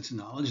common sense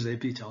knowledge,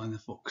 they'd be telling the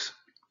folks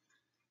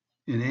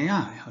in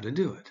AI how to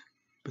do it,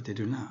 but they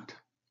do not.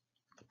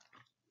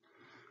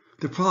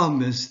 The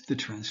problem is the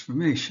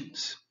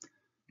transformations,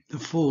 the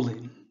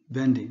folding,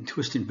 bending,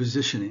 twisting,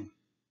 positioning,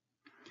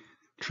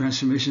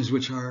 transformations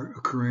which are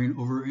occurring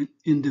over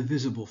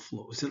indivisible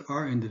flows, that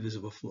are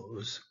indivisible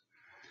flows,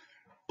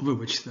 over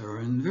which there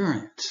are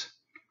invariants.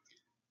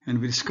 And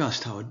we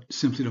discussed how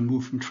simply to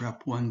move from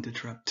trap 1 to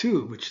trap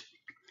 2, which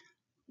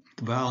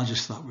the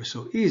biologists thought were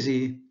so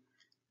easy,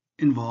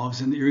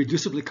 involves an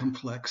irreducibly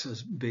complex,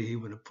 as Behe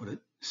would have put it,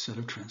 set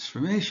of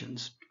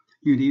transformations.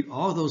 You need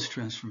all those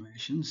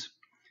transformations,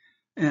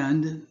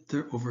 and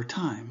they're over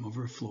time,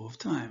 over a flow of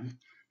time.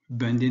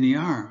 Bending the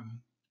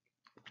arm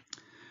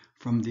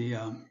from the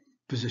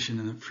position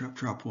in the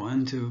trap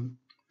 1 to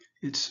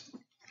its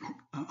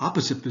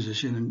opposite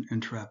position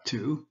in trap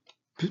 2,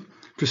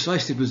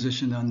 precisely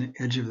positioned on the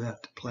edge of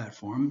that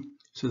platform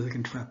so they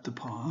can trap the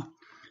paw,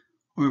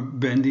 or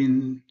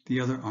bending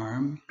the other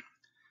arm,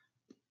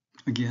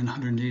 again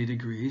 180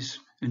 degrees,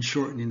 and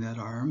shortening that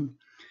arm,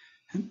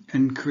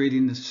 and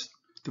creating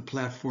the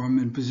platform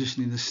and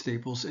positioning the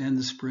staples and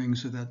the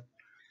springs so that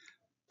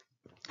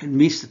it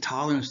meets the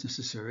tolerance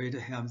necessary to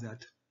have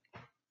that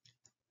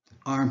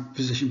arm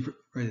positioned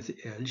right at the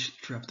edge,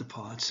 trap the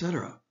paw,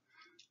 etc.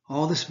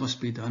 All this must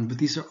be done, but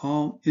these are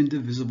all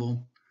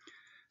indivisible,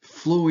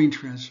 flowing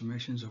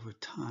transformations over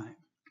time,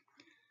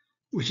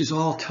 which is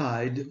all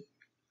tied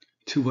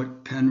to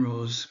what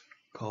Penrose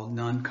called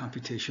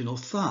non-computational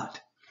thought,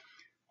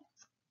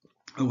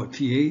 or what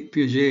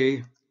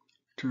Piaget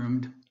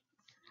termed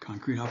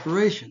concrete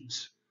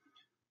operations,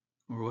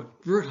 or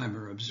what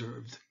Wertheimer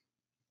observed.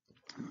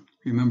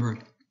 Remember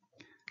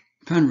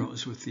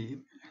Penrose with the,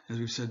 as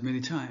we've said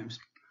many times,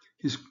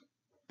 his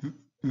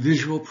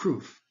visual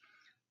proof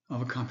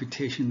of a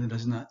computation that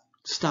does not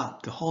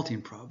stop the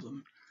halting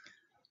problem.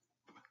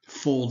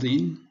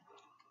 Folding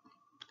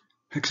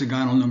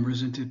hexagonal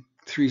numbers into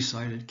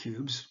three-sided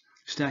cubes,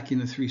 stacking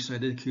the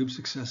three-sided cubes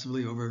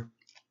successively over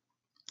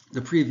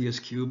the previous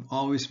cube,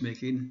 always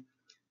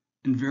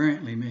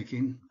invariantly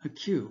making a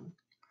cube.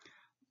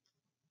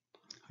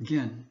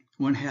 Again,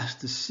 one has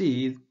to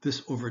see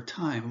this over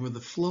time, over the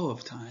flow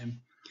of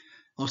time,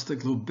 else the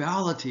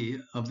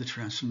globality of the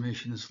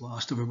transformation is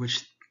lost, over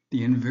which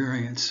the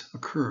invariance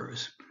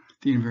occurs.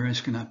 The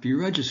invariance cannot be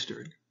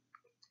registered.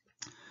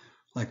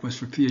 Likewise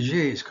for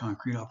Piaget's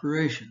concrete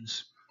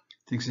operations,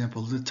 the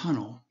example of the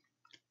tunnel,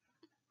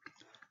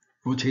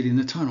 rotating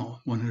the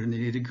tunnel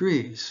 180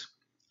 degrees,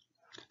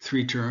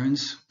 3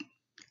 turns,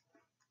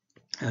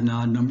 an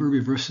odd number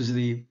reverses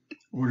the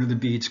order of the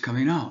beads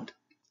coming out.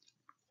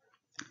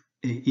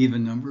 An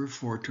even number,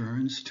 4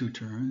 turns, 2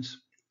 turns,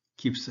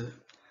 keeps the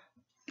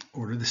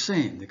order the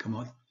same. They come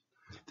out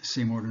the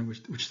same order in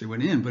which they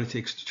went in, but it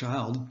takes the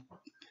child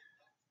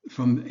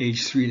from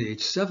age 3 to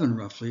age 7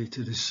 roughly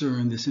to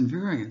discern this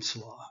invariance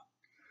law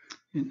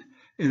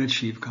and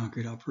achieve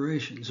concrete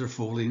operations, or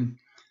folding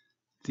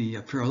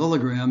the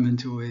parallelogram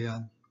into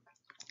a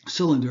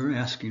cylinder,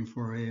 asking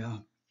for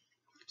a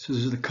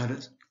scissors to cut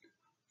it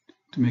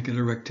to make it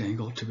a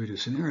rectangle to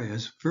reduce an area,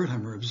 as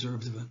Wertheimer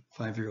observed of a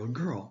 5-year-old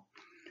girl.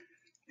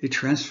 A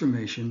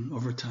transformation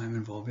over time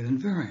involving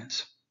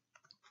invariance.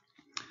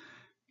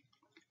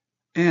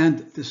 And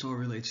this all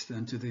relates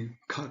then to the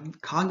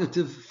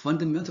cognitive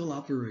fundamental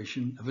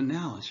operation of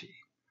analogy,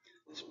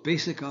 this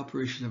basic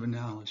operation of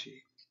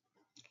analogy,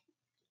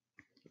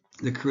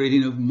 the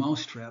creating of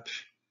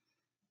mousetraps,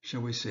 shall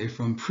we say,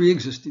 from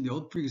the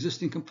old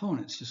pre-existing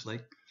components, just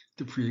like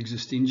the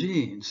pre-existing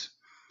genes.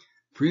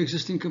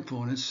 Pre-existing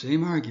components,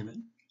 same argument,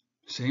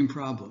 same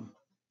problem.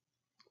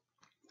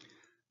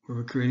 Where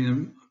we're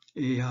creating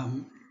a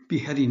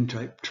beheading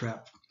type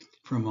trap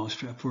for a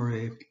mousetrap, or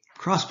a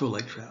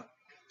crossbow-like trap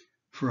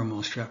for a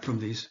mousetrap from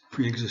these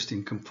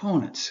pre-existing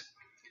components.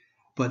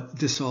 But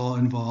this all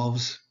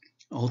involves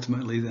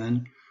ultimately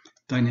then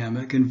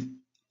dynamic and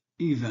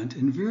event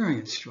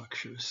invariant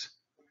structures.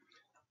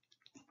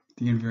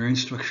 The invariant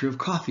structure of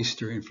coffee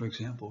stirring, for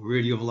example,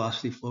 radial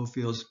velocity flow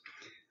fields,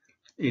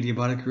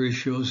 adiabatic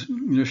ratios,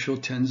 inertial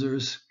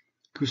tensors,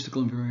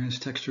 acoustical invariance,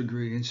 texture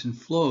gradients, and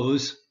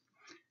flows.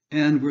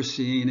 And we're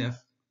seeing if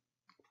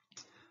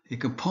a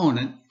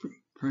component,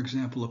 for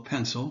example, a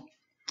pencil,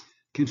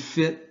 can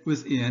fit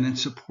within and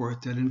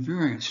support that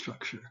invariant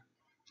structure.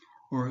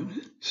 Or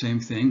same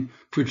thing,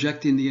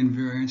 projecting the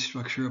invariant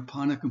structure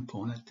upon a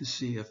component to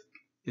see if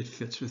it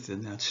fits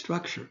within that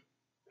structure.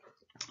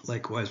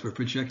 Likewise, we're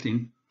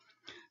projecting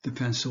the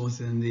pencil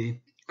within the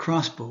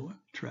crossbow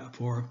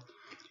trap, or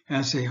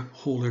as a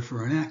holder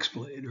for an axe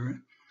blade, or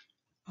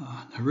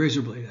a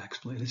razor blade axe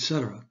blade,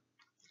 etc.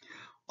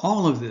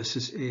 All of this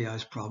is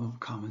AI's problem of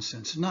common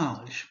sense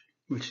knowledge,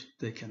 which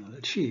they cannot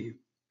achieve.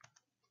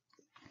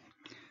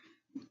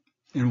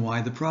 And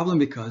why the problem?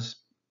 Because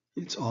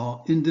it's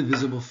all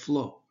indivisible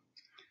flow,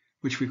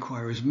 which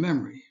requires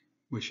memory,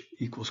 which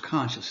equals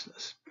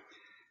consciousness.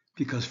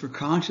 Because for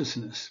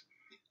consciousness,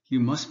 you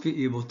must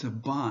be able to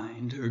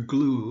bind or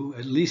glue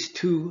at least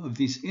two of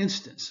these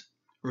instants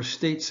or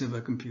states of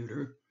a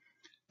computer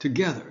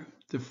together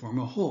to form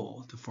a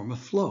whole, to form a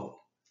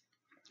flow.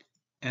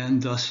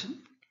 And thus,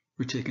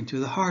 we're taken to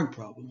the hard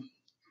problem,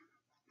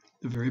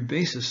 the very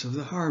basis of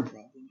the hard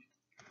problem.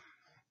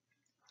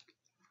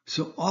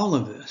 So all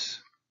of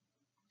this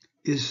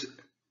is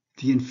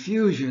the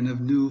infusion of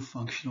new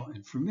functional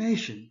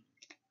information,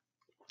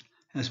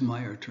 as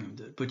Meyer termed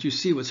it. But you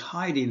see what's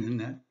hiding in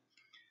that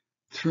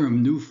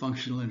term, new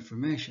functional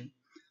information.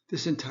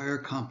 This entire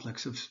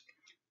complex of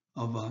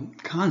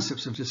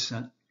concepts I've just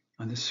set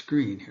on the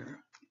screen here.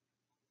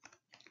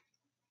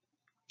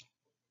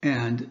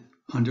 And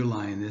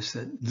underlying this,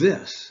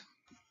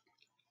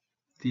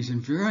 these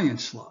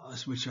invariance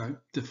laws, which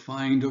are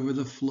defined over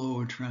the flow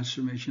and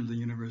transformation of the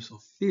universal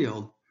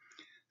field,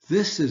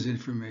 this is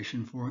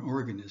information for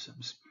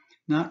organisms,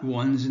 not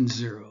ones and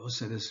zeros.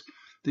 That is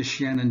the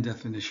Shannon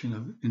definition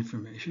of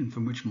information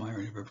from which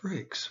Meyer never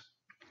breaks.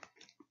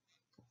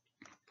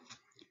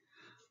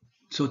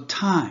 So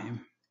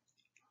time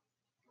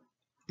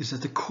is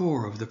at the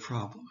core of the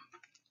problem.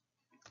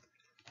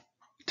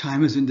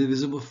 Time is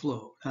indivisible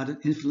flow, not an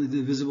infinitely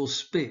divisible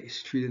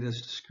space treated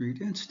as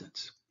discrete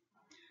instants.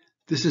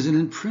 This is an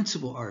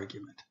in-principle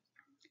argument,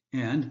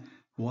 and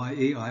why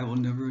AI will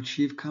never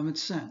achieve common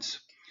sense,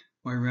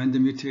 why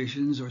random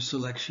mutations or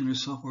selection or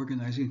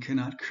self-organizing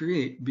cannot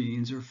create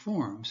beings or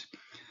forms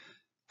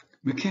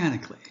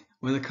mechanically,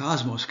 why the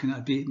cosmos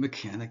cannot be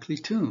mechanically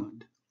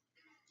tuned.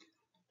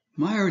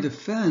 Meyer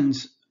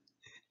defends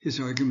his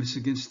arguments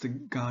against the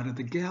God of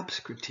the gaps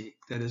critique.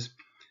 That is,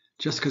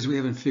 just because we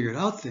haven't figured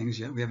out things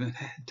yet, we haven't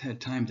had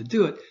time to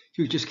do it,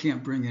 you just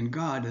can't bring in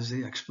God as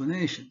the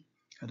explanation.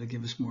 Got to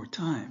give us more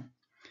time.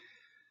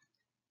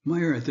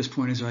 Meyer at this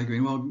point is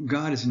arguing, well,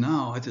 God is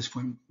now at this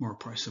point more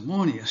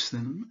parsimonious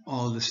than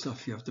all of the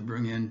stuff you have to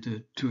bring in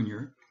to tune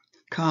your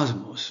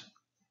cosmos.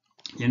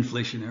 The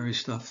inflationary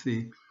stuff,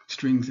 the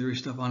string theory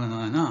stuff, on and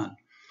on and on.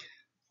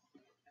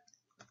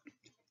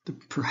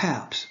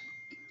 Perhaps,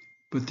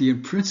 but the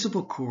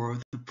in-principle core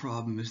of the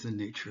problem is the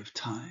nature of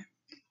time,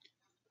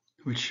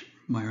 which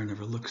Meyer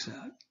never looks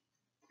at.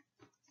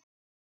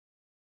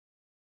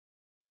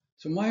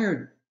 So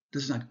Meyer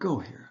does not go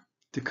here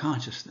to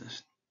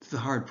consciousness, to the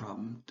hard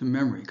problem, to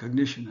memory,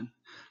 cognition,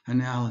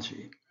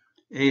 analogy,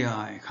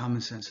 AI,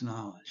 common sense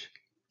knowledge,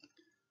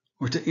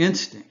 or to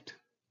instinct.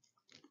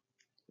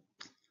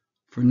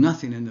 For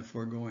nothing in the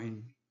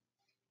foregoing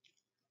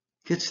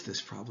hits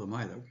this problem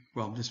either.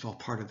 Well, it's all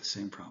part of the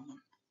same problem.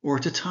 Or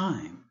to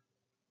time.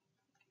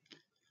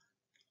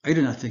 I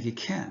do not think he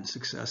can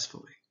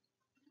successfully.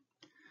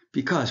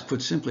 Because,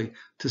 put simply,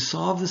 to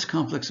solve this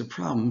complex of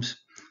problems,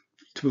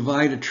 to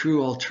provide a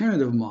true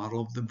alternative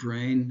model of the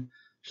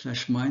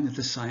brain/mind at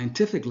the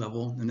scientific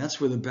level, and that's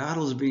where the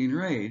battle is being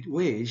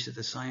waged at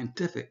the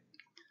scientific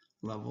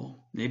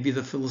level, maybe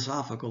the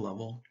philosophical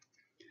level,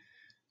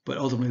 but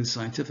ultimately the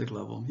scientific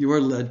level, you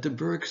are led to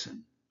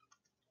Bergson.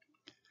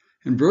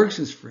 And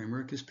Bergson's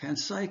framework is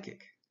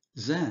panpsychic,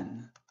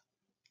 Zen,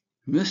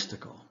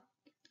 mystical.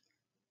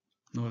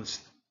 Notice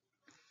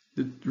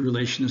the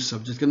relation of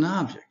subject and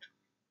object.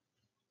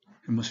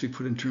 It must be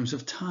put in terms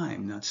of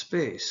time, not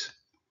space.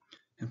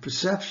 And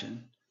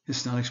perception,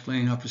 it's not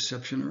explaining how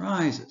perception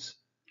arises,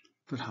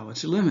 but how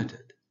it's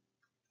limited.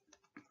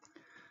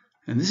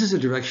 And this is a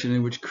direction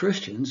in which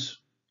Christians,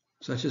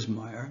 such as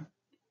Meyer,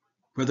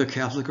 whether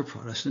Catholic or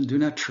Protestant, do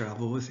not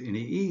travel with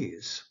any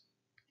ease.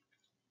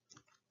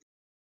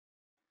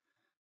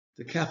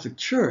 The Catholic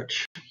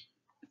Church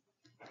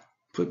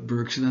put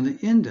Bergson on the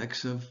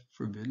index of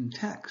forbidden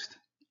text.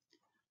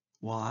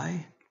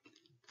 Why?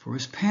 For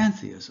his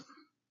pantheism.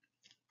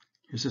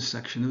 Here's a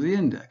section of the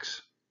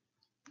index.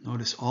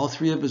 Notice all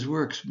three of his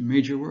works,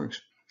 major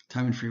works,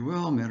 Time and Free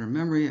Will, Matter and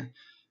Memory,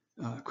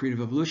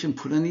 Creative Evolution,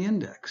 put on the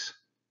index.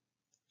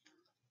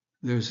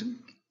 There's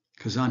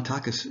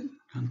Kazantzakis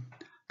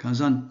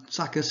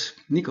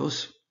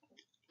Nikos,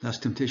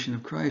 Last Temptation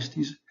of Christ.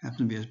 He's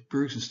happened to be a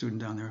Bergson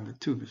student down there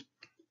too.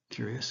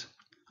 Curious.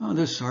 Oh,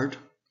 there's Sartre,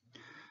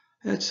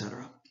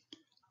 etc.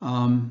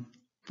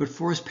 But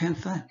for his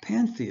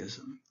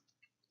pantheism.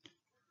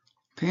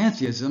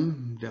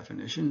 Pantheism,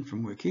 definition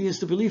from Wiki, is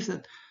the belief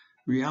that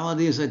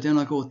reality is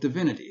identical with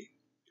divinity,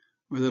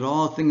 or that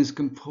all things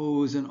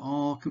compose an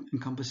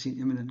all-encompassing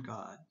immanent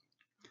God.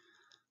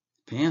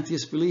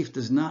 Pantheist belief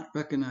does not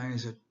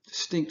recognize a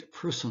distinct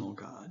personal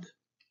God.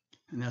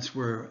 And that's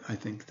where I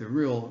think the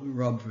real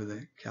rub for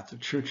the Catholic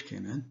Church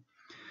came in.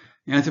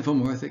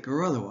 Anthropomorphic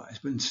or otherwise,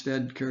 but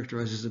instead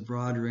characterizes a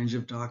broad range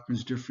of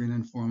doctrines differing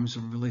in forms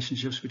of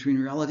relationships between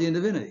reality and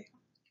divinity.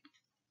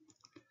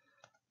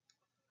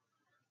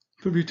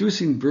 But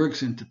reducing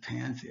Bergson to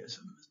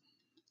pantheism,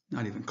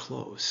 not even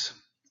close,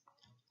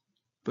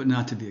 but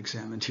not to be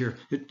examined here.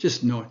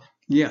 Just note,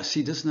 yes,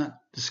 he does not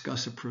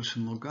discuss a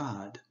personal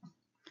God.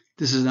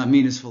 This does not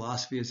mean his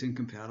philosophy is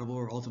incompatible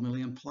or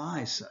ultimately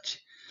implies such.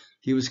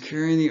 He was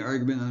carrying the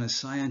argument on a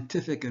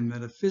scientific and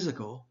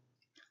metaphysical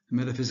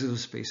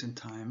space and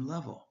time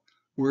level,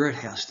 where it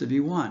has to be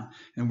one,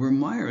 and where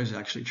Meyer is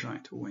actually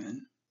trying to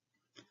win.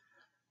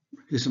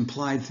 His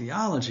implied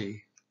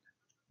theology,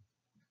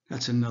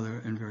 that's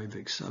another and very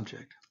big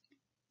subject.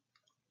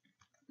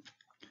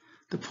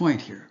 The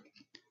point here,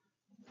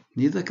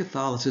 neither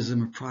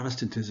Catholicism or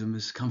Protestantism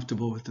is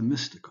comfortable with the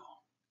mystical.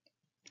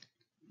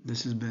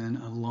 This has been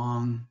a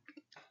long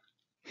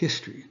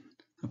history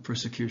of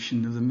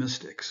persecution of the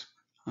mystics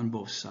on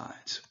both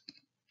sides.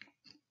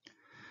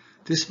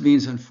 This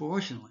means,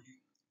 unfortunately,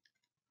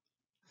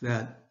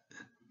 that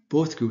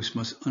both groups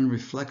must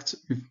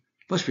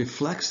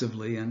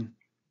reflexively and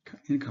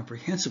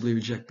incomprehensibly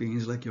reject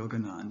beings like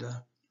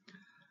Yogananda,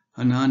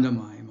 Ananda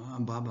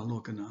Mahima, Baba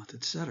Lokanath,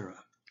 etc.,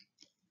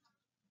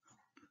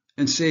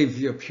 and say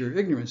via pure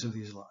ignorance of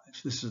these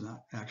lives, this is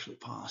not actually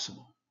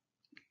possible,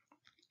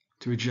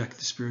 to reject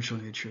the spiritual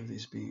nature of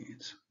these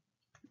beings.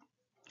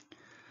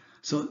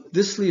 So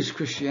this leaves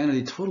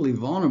Christianity totally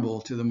vulnerable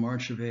to the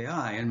march of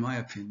AI, in my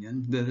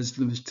opinion, that is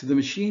to the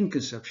machine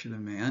conception of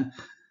man,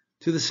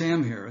 to the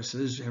Sam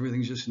Harris's,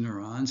 everything's just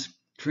neurons,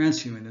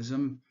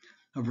 transhumanism,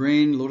 a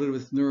brain loaded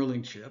with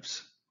Neuralink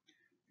chips,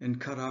 and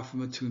cut off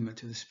from attunement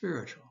to the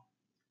spiritual.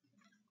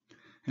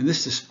 And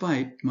this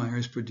despite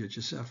Meyer's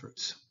prodigious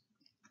efforts.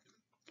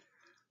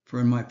 For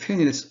in my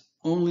opinion, it's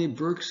only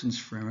Bergson's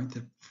framework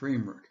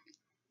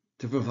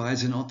that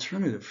provides an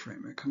alternative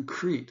framework,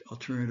 concrete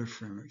alternative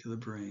framework to the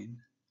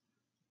brain,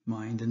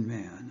 mind, and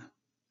man.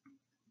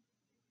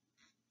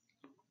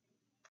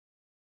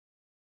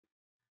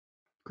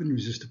 Couldn't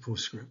resist a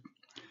postscript.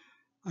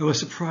 I was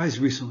surprised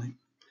recently.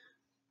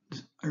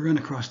 I ran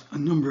across a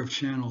number of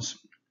channels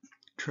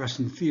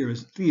trashing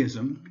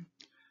theism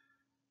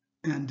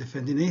and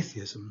defending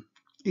atheism,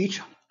 each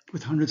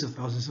with hundreds of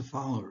thousands of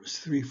followers,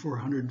 300,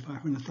 400,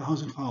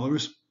 500,000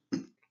 followers,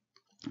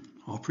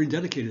 all pretty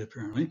dedicated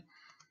apparently.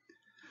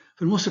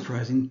 But most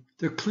surprising,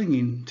 they're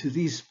clinging to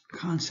these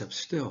concepts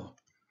still.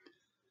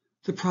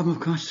 The problem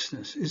of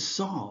consciousness is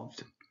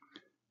solved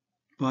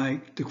by,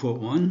 to quote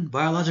one,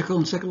 biological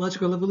and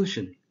psychological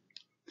evolution.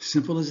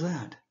 Simple as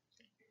that.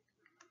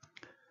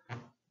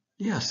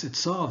 Yes, it's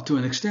solved to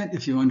an extent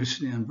if you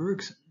understand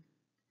Bergson.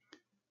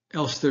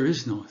 Else there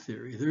is no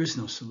theory, there is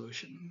no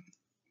solution.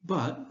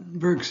 But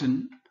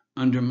Bergson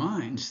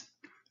undermines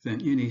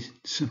then any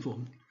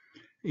simple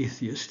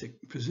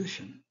atheistic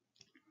position.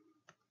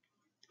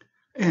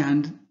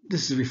 And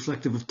this is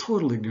reflective of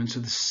total ignorance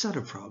of the set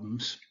of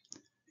problems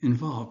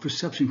involved: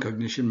 perception,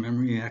 cognition,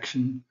 memory,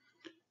 action,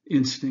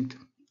 instinct,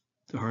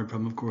 the hard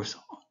problem, of course,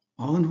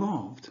 all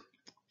involved.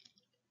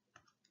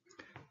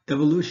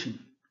 Evolution,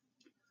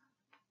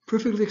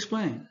 perfectly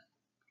explained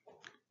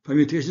by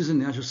mutations and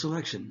natural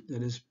selection,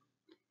 that is,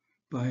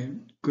 by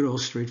good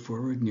old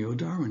straightforward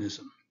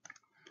neo-Darwinism.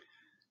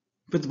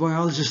 But the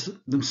biologists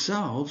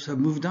themselves have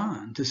moved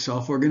on to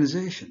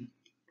self-organization,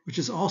 which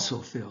has also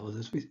failed,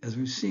 as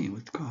we've seen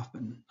with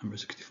Kaufman, number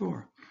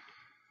 64.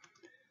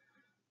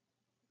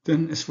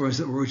 Then, as far as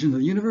the origin of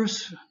the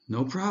universe,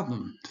 no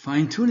problem. The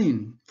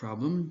fine-tuning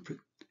problem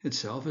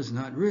itself is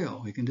not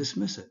real. We can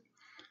dismiss it.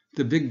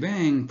 The Big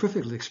Bang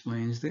perfectly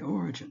explains the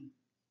origin.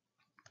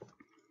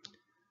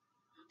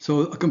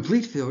 So a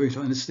complete failure to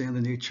understand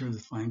the nature of the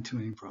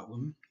fine-tuning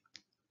problem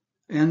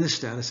and the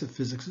status of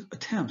physics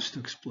attempts to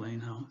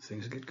explain how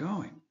things get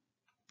going.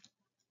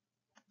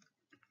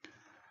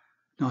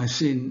 Now, I've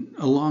seen,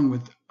 along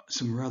with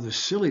some rather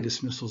silly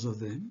dismissals of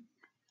the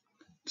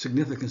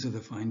significance of the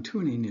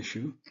fine-tuning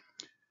issue,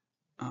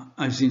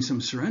 I've seen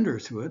some surrender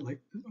to it,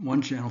 like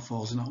one channel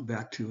falls now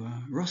back to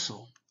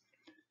Russell,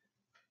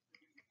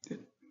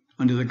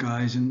 under the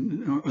guise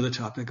or the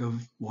topic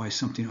of why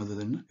something other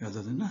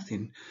than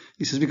nothing.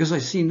 He says, because I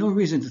see no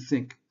reason to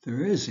think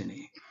there is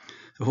any.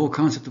 The whole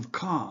concept of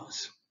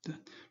cause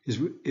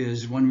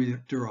is one we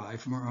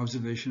derive from our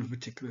observation of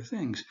particular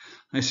things.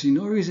 I see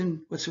no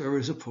reason whatsoever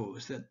to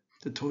suppose that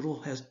the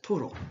total,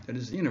 that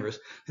is the universe,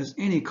 has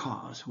any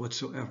cause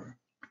whatsoever.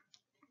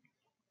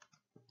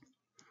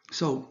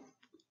 So,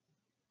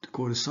 to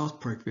quote a South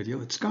Park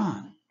video, it's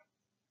gone.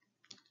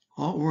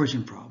 All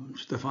origin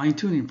problems, the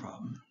fine-tuning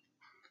problem,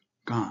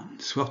 gone,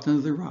 swept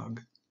under the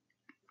rug.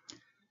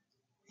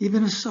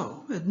 Even if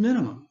so, at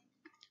minimum,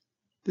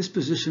 this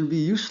position would be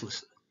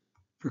useless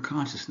for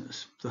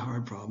consciousness, the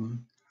hard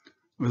problem,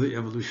 or the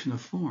evolution of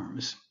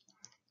forms.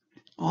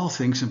 All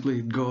things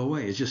simply go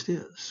away. It just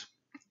is.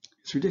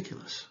 It's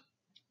ridiculous.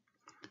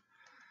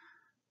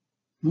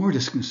 More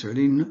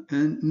disconcerting,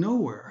 and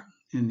nowhere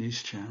in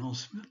these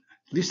channels,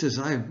 at least as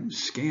I've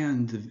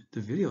scanned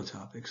the video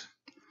topics,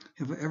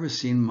 have I ever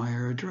seen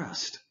Meyer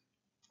addressed,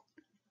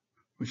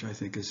 which I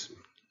think is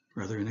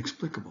rather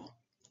inexplicable.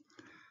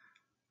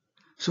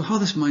 So how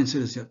this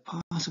mindset is yet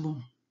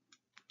possible?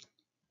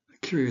 A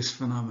curious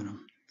phenomenon,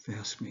 if you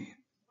ask me.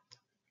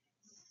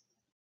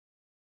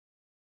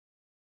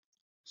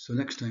 So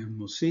next time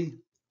we'll see.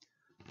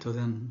 Till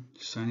then,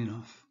 signing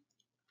off.